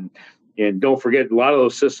disintegrated, and And don't forget, a lot of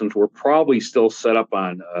those systems were probably still set up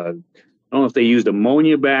on, I don't know if they used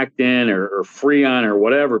ammonia back then or Freon or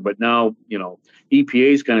whatever, but now,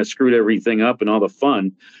 EPA's kind of screwed everything up and all the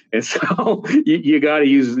fun. And so you got to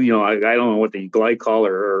use, I don't know what the glycol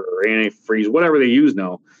or antifreeze, whatever they use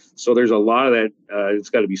now. So there's a lot of that. It's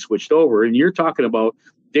got to be switched over. And you're talking about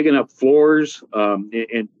digging up floors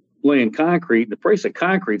and laying concrete. The price of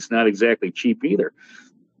concrete's not exactly cheap either.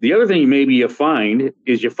 The other thing maybe you find,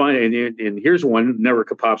 and here's one never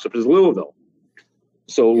pops up, is Louisville.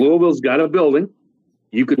 So Louisville's got a building.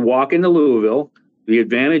 You could walk into Louisville. The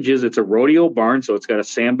advantage is it's a rodeo barn, so it's got a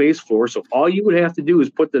sand-based floor. So all you would have to do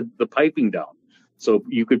is put the piping down. So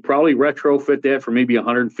you could probably retrofit that for maybe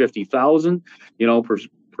 $150,000,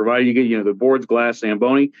 provided you get, the boards, glass,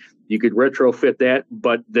 Zamboni. You could retrofit that,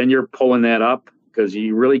 but then you're pulling that up because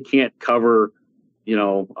you really can't cover,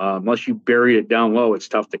 unless you bury it down low, it's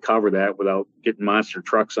tough to cover that without getting monster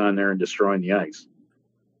trucks on there and destroying the ice.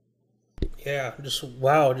 Yeah,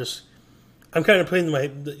 wow. I'm kind of putting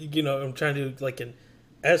I'm trying to do like an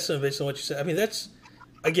estimate based on what you said. I mean, that's,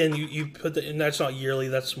 again, you put and that's not yearly,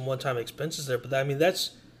 that's some one-time expenses there, but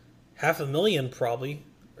that's $500,000 probably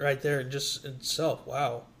right there just itself.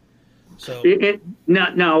 Wow. So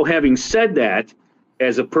now, having said that,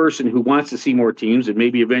 as a person who wants to see more teams, and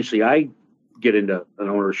maybe eventually I get into an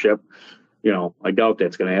ownership, I doubt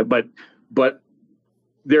that's going to happen, but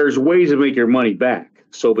there's ways to make your money back.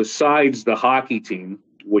 So besides the hockey team,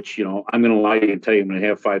 which, I'm going to lie and tell you I'm going to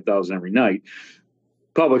have 5,000 every night,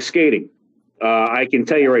 public skating. I can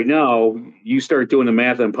tell you right now, you start doing the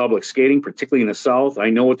math on public skating, particularly in the South. I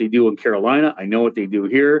know what they do in Carolina. I know what they do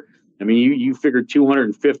here. I mean, you figure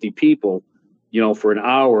 250 people, for an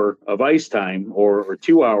hour of ice time or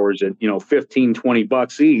 2 hours at, $15,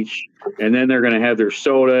 $20 each. And then they're going to have their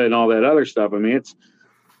soda and all that other stuff. I mean, it's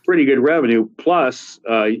pretty good revenue. Plus,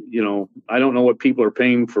 I don't know what people are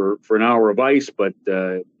paying for an hour of ice, but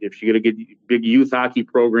if you get a good big youth hockey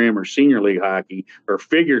program or senior league hockey or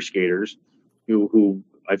figure skaters who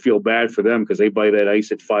I feel bad for them because they buy that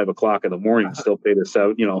ice at 5 o'clock in the morning and still pay the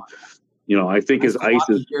 $7, I think his ice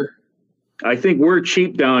is, I think we're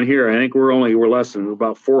cheap down here. I think we're less than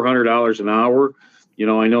about $400 an hour.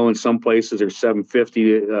 I know in some places there's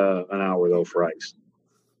 $750 an hour though for ice.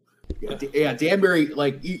 Yeah, Danbury,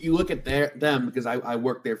 like you look at them because I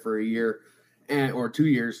worked there for a year or 2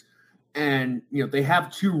 years, and they have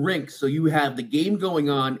two rinks. So you have the game going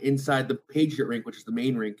on inside the Patriot rink, which is the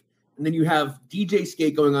main rink, and then you have DJ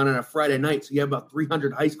skate going on a Friday night. So you have about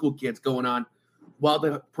 300 high school kids going on, while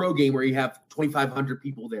the pro game where you have 2,500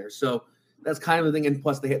 people there. So that's kind of the thing, and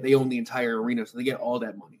plus they own the entire arena, so they get all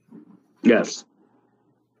that money. Yes.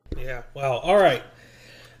 Yeah. Wow. All right.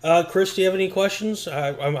 Chris, do you have any questions?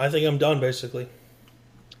 I think I'm done, basically.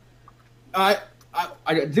 I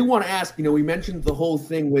did want to ask, we mentioned the whole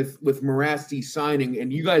thing with Morasti signing,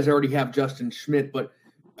 and you guys already have Justin Schmidt, but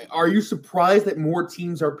are you surprised that more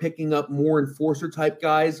teams are picking up more enforcer-type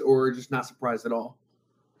guys, or just not surprised at all?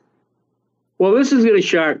 Well, this is going to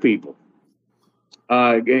shock people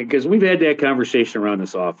because we've had that conversation around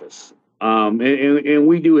this office, and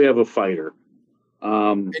we do have a fighter.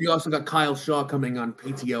 And you also got Kyle Shaw coming on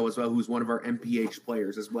PTO as well, who's one of our MPH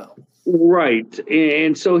players as well. Right.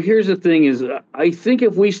 And so here's the thing is, I think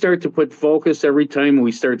if we start to put focus every time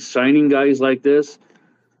we start signing guys like this,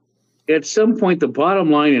 at some point, the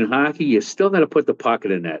bottom line in hockey, you still got to put the puck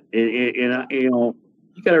in the net. And you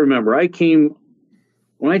got to remember,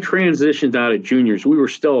 when I transitioned out of juniors, we were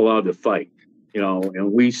still allowed to fight,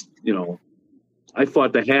 and we, I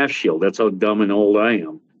fought the half shield. That's how dumb and old I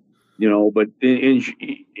am. But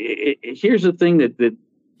here's the thing that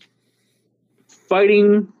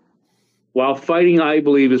fighting, I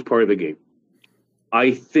believe, is part of the game. I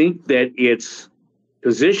think that its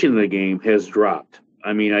position in the game has dropped.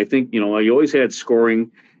 I mean, I think, you always had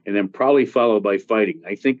scoring and then probably followed by fighting.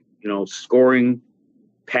 I think, scoring,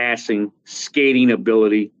 passing, skating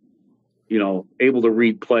ability, able to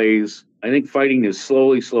read plays. I think fighting is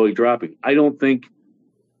slowly dropping. I don't think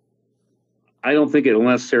it'll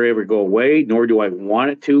necessarily ever go away, nor do I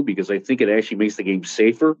want it to, because I think it actually makes the game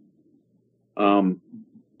safer.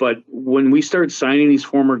 But when we start signing these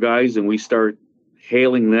former guys and we start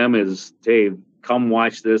hailing them as, hey, come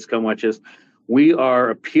watch this, we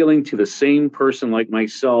are appealing to the same person like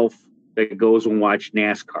myself that goes and watch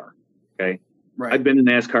NASCAR. Okay. Right. I've been to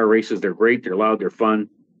NASCAR races. They're great. They're loud. They're fun.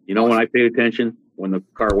 When I paid attention? When the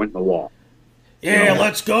car went in the wall. Yeah,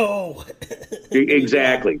 let's go.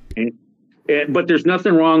 Exactly. But there's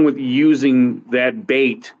nothing wrong with using that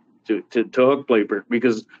bait to hook play,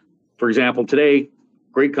 because, for example, today,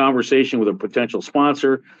 great conversation with a potential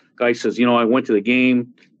sponsor. Guy says, I went to the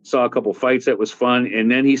game. saw a couple fights that was fun, and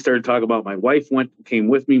then he started talking about my wife came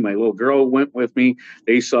with me, my little girl went with me.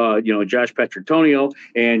 They saw Josh Petrantonio,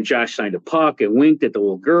 and Josh signed a puck and winked at the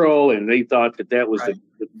little girl, and they thought that was the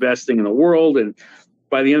best thing in the world. And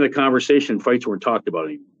by the end of the conversation, fights weren't talked about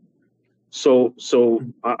anymore. So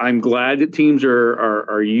I'm glad that teams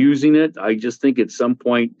are using it. I just think at some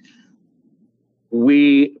point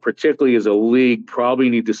we, particularly as a league, probably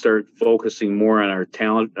need to start focusing more on our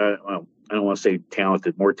talent. I don't want to say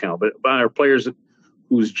talented, more talent, but on our players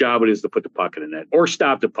whose job it is to put the puck in the net or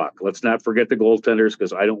stop the puck. Let's not forget the goaltenders,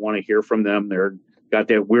 because I don't want to hear from them. They're got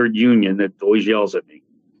that weird union that always yells at me.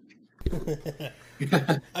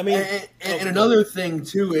 I mean, and another thing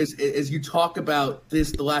too is you talk about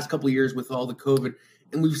this the last couple of years with all the COVID,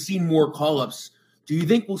 and we've seen more call-ups. Do you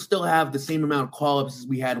think we'll still have the same amount of call-ups as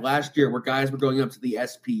we had last year, where guys were going up to the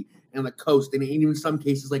SP and the coast, and even in some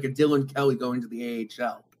cases like a Dylan Kelly going to the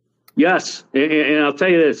AHL? Yes, and I'll tell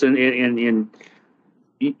you this, and I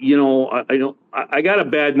got to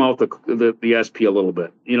badmouth the SP a little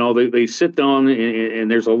bit. They sit down and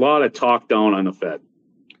there's a lot of talk down on the Fed,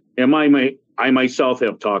 and I myself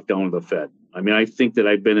have talked down to the Fed. I mean, I think that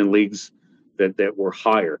I've been in leagues that were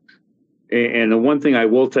higher, and the one thing I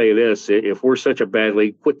will tell you this: if we're such a bad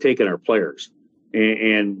league, quit taking our players,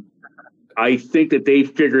 and I think that they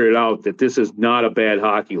figured it out that this is not a bad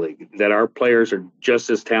hockey league, that our players are just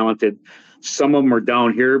as talented. Some of them are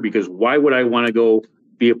down here because why would I want to go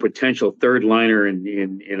be a potential third liner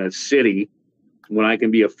in a city when I can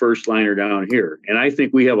be a first liner down here? And I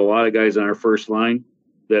think we have a lot of guys on our first line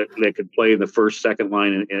that could play in the first, second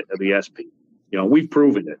line of the SP. We've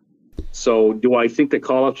proven it. So do I think the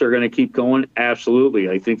call-ups are going to keep going? Absolutely.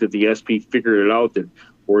 I think that the SP figured it out that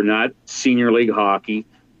we're not senior league hockey,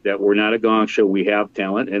 that we're not a gong show. We have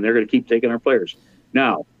talent, and they're going to keep taking our players.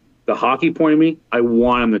 Now, the hockey point of me, I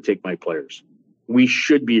want them to take my players. We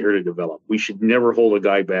should be here to develop. We should never hold a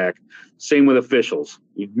guy back. Same with officials.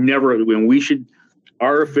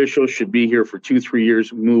 Our officials should be here for 2-3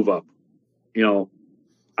 years, move up.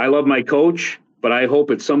 I love my coach, but I hope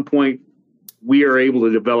at some point we are able to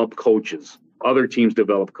develop coaches. Other teams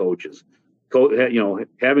develop coaches.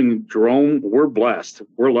 Having Jerome, we're blessed.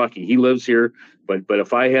 We're lucky. He lives here. But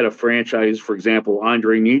if I had a franchise, for example,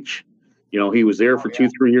 Andre Nietzsche, he was there for 2-3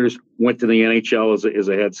 years, went to the NHL as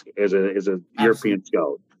a European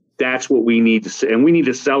scout. That's what we need to say, and we need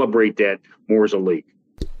to celebrate that more as a league.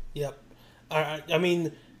 Yep. I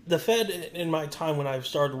mean, the Fed, in my time when I've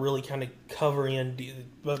started really kind of covering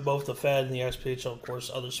both the Fed and the SPHL, of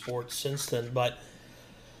course, other sports since then, but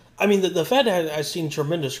I mean, the Fed has seen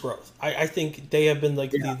tremendous growth. I think they have been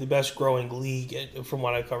the best growing league from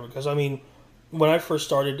what I've covered. Because, I mean, when I first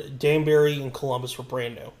started, Danbury and Columbus were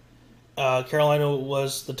brand new. Carolina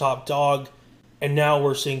was the top dog, and now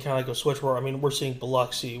we're seeing kind of like a switch where, I mean, we're seeing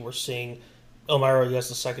Biloxi, we're seeing Elmira, yes,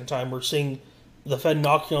 the second time. We're seeing the Fed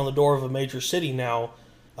knocking on the door of a major city now,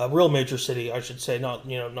 a real major city, I should say, not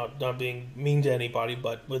being mean to anybody,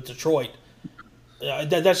 but with Detroit.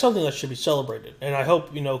 That's something that should be celebrated, and I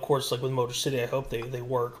hope, of course, like with Motor City, I hope they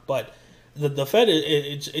work. But the Fed,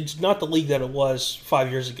 it's not the league that it was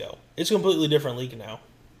 5 years ago. It's a completely different league now.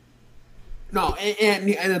 No, and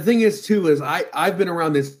the thing is too is I've been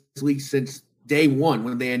around this league since day one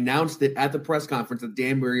when they announced it at the press conference at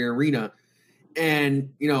Danbury Arena,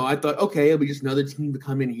 and I thought, okay, it'll be just another team to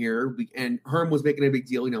come in here, and Herm was making a big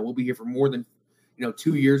deal. We'll be here for more than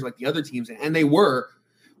 2 years like the other teams, and they were.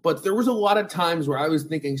 But there was a lot of times where I was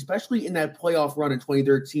thinking, especially in that playoff run in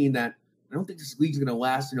 2013, that I don't think this league's going to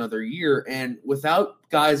last another year. And without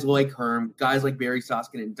guys like Herm, guys like Barry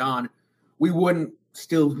Soskin and Don, we wouldn't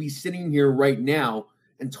still be sitting here right now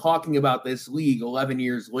and talking about this league 11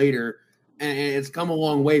 years later. And it's come a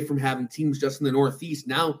long way from having teams just in the Northeast.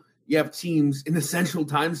 Now you have teams in the Central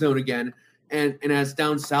Time Zone again, and as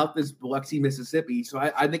down south as Biloxi, Mississippi. So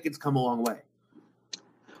I think it's come a long way.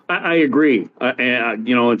 I agree.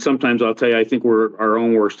 And sometimes I'll tell you, I think we're our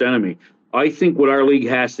own worst enemy. I think what our league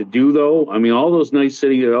has to do, though, I mean, all those nice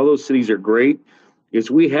cities, all those cities are great,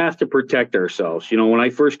 is we have to protect ourselves. When I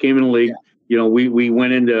first came in the league, we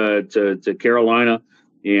went into Carolina,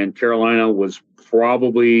 and Carolina was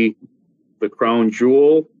probably the crown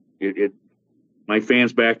jewel. My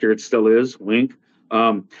fans back there, it still is, wink.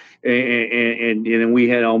 And then we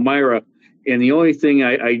had Elmira. And the only thing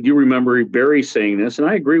I do remember Barry saying this, and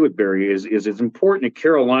I agree with Barry, is it's important that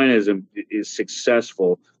Carolina is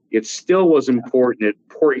successful. It still was important that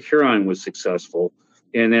Port Huron was successful,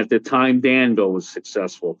 and at the time Danville was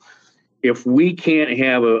successful. If we can't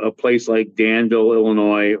have a place like Danville,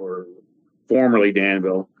 Illinois, or formerly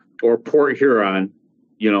Danville, or Port Huron,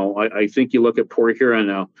 I think you look at Port Huron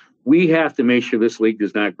now, we have to make sure this league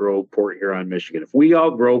does not grow Port Huron, Michigan. If we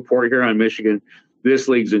outgrow Port Huron, Michigan, this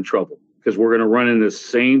league's in trouble because we're going to run into the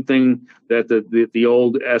same thing that the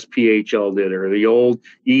old SPHL did or the old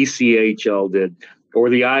ECHL did or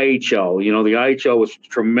the IHL. You know, the IHL was a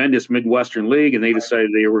tremendous Midwestern league, and they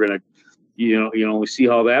decided they were going to, we see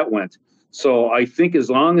how that went. So I think as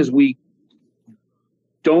long as we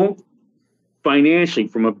don't financially,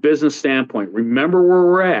 from a business standpoint, remember where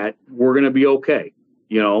we're at, we're going to be okay.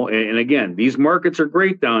 And again, these markets are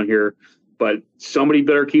great down here, but somebody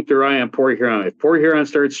better keep their eye on Port Huron. If Port Huron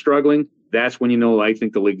starts struggling, that's when I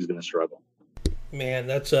think the league is going to struggle. Man,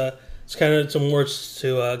 that's it's kind of some words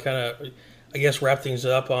to kind of, I guess, wrap things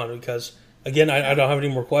up on because, again, I don't have any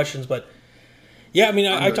more questions, but yeah, I mean,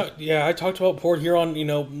 I talked about Port Huron,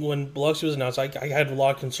 when Biloxi was announced, I had a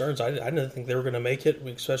lot of concerns. I didn't think they were going to make it,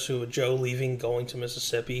 especially with Joe leaving, going to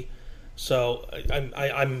Mississippi. So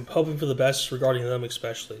I'm hoping for the best regarding them,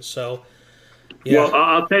 especially. So, yeah. Well,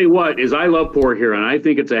 I'll tell you what is I love Port Huron. I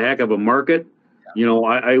think it's a heck of a market.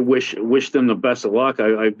 I wish them the best of luck.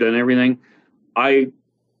 I've done everything. I'm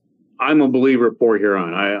a believer of Port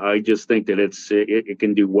Huron. I just think that it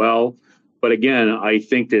can do well. But again, I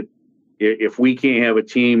think that if we can't have a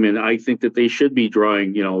team, and I think that they should be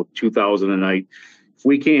drawing 2,000 a night. If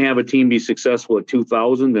we can't have a team be successful at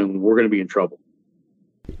 2,000, then we're going to be in trouble.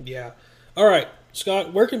 Yeah. All right,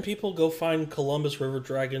 Scott, where can people go find Columbus River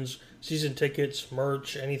Dragons season tickets,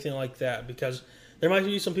 merch, anything like that? Because there might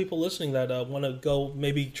be some people listening that want to go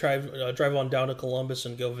maybe drive on down to Columbus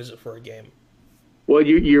and go visit for a game. Well,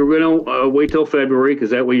 you're going to wait till February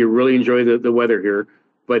because that way you really enjoy the weather here.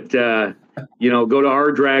 But, go to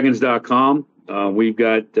ourdragons.com. We've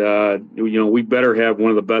got, we better have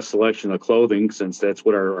one of the best selection of clothing since that's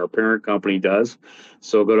what our parent company does.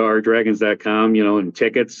 So go to ourdragons.com, and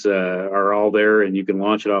tickets are all there and you can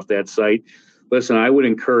launch it off that site. Listen, I would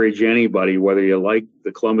encourage anybody, whether you like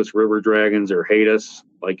the Columbus River Dragons or hate us,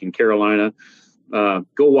 like in Carolina, go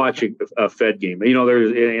watch a Fed game.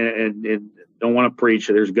 There's, and don't want to preach.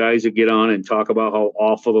 There's guys that get on and talk about how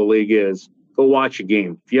awful the league is. Go watch a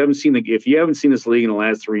game. If you haven't seen this league in the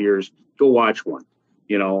last 3 years, go watch one.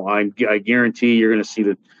 I guarantee you're going to see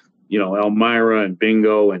Elmira and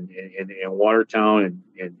Bingo and Watertown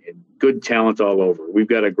and good talent all over. We've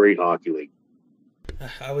got a great hockey league.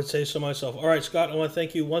 I would say so myself. All right, Scott, I want to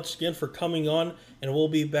thank you once again for coming on, and we'll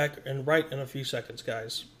be back in a few seconds,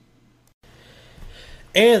 guys.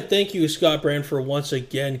 And thank you, Scott Brand, for once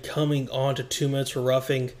again coming on to 2 Minutes for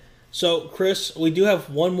Roughing. So, Chris, we do have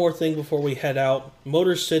one more thing before we head out.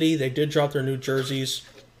 Motor City, they did drop their new jerseys.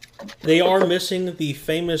 They are missing the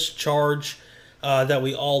famous charge that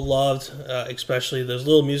we all loved, especially those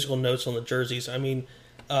little musical notes on the jerseys. I mean,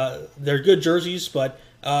 they're good jerseys, but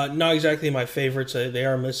not exactly my favorites. They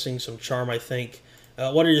are missing some charm, I think.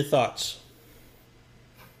 What are your thoughts?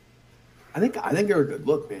 I think they're a good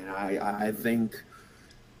look, man. I think,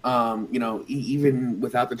 even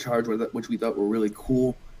without the charge, which we thought were really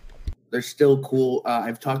cool, they're still cool.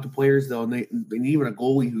 I've talked to players though, and they need even a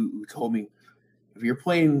goalie who told me if you're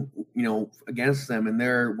playing, against them and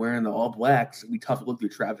they're wearing the all blacks, it'd be tough to look through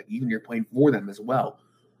traffic. Even if you're playing for them as well,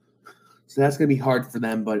 so that's gonna be hard for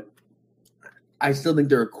them. But I still think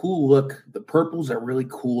they're a cool look. The purples are really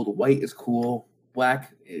cool. The white is cool.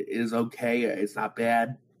 Black is okay. It's not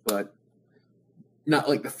bad, but not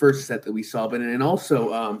like the first set that we saw. But and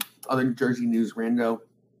also other Jersey news, Rando,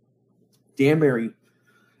 Danbury.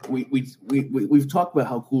 We've talked about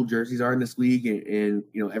how cool jerseys are in this league, and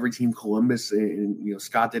every team, Columbus, and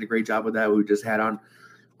Scott did a great job with that. We just had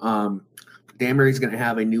on. Danbury's going to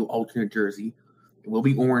have a new alternate jersey. It will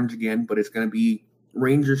be orange again, but it's going to be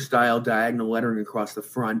Ranger style diagonal lettering across the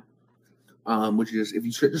front, which is if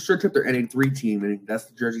you just search up their NA3 team, and that's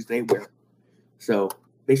the jerseys they wear. So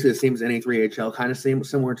basically the same as NA3HL, kind of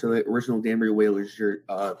similar to the original Danbury Whalers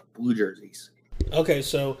blue jerseys. Okay,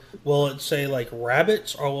 so will it say like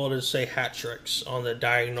rabbits or will it say hat tricks on the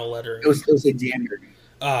diagonal lettering? It will say Danbury.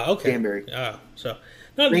 Okay. Danbury. So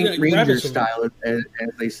not Ranger style, as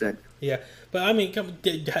they said. Yeah, but I mean,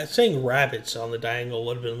 saying rabbits on the diagonal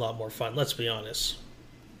would have been a lot more fun. Let's be honest.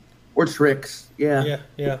 Or tricks, yeah.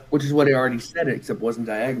 Yeah. Which is what I already said, except it wasn't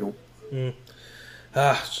diagonal.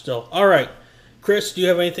 Still. All right. Chris, do you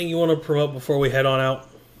have anything you want to promote before we head on out?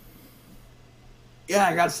 Yeah,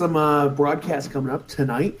 I got some broadcasts coming up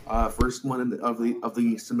tonight. First one of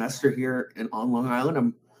the semester here on Long Island.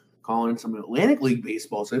 I'm calling some Atlantic League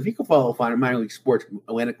baseball. So if you can follow minor league sports,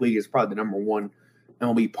 Atlantic League is probably the number one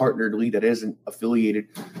MLB partnered league that isn't affiliated.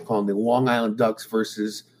 Calling the Long Island Ducks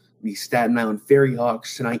versus the Staten Island Ferry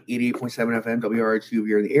Hawks tonight, 88.7 FM WRHU if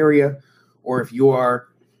you're in the area, or if you are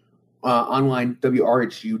online,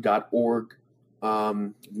 WRHU.org.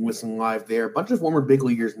 Listen live there. A bunch of former big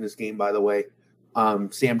leaguers in this game, by the way.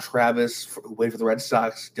 Sam Travis, who played for the Red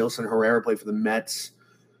Sox. Dilson Herrera played for the Mets.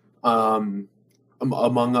 Among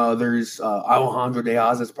others, Alejandro De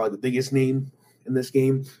Aza is probably the biggest name in this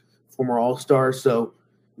game, former All-Star. So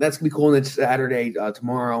that's going to be cool. And then Saturday,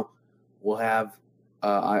 tomorrow, we'll have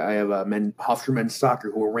I have Hofstra men's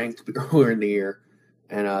soccer who were ranked earlier in the year,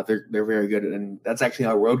 and they're very good. And that's actually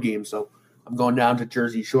a road game, so I'm going down to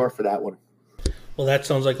Jersey Shore for that one. Well, that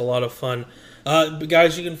sounds like a lot of fun. But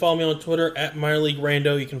guys, you can follow me on Twitter at Minor League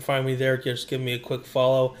Rando. You can find me there. Just give me a quick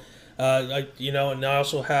follow. And I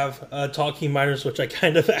also have Talking Minors, which I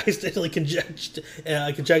kind of accidentally conjectured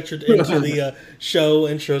into the show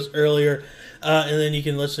intros earlier. And then you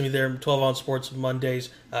can listen to me there, 12 on Sports Mondays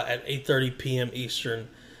at 8:30 p.m. Eastern.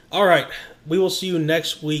 All right, we will see you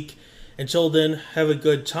next week. Until then, have a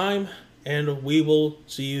good time, and we will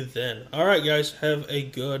see you then. All right, guys, have a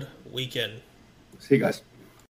good weekend. See you guys.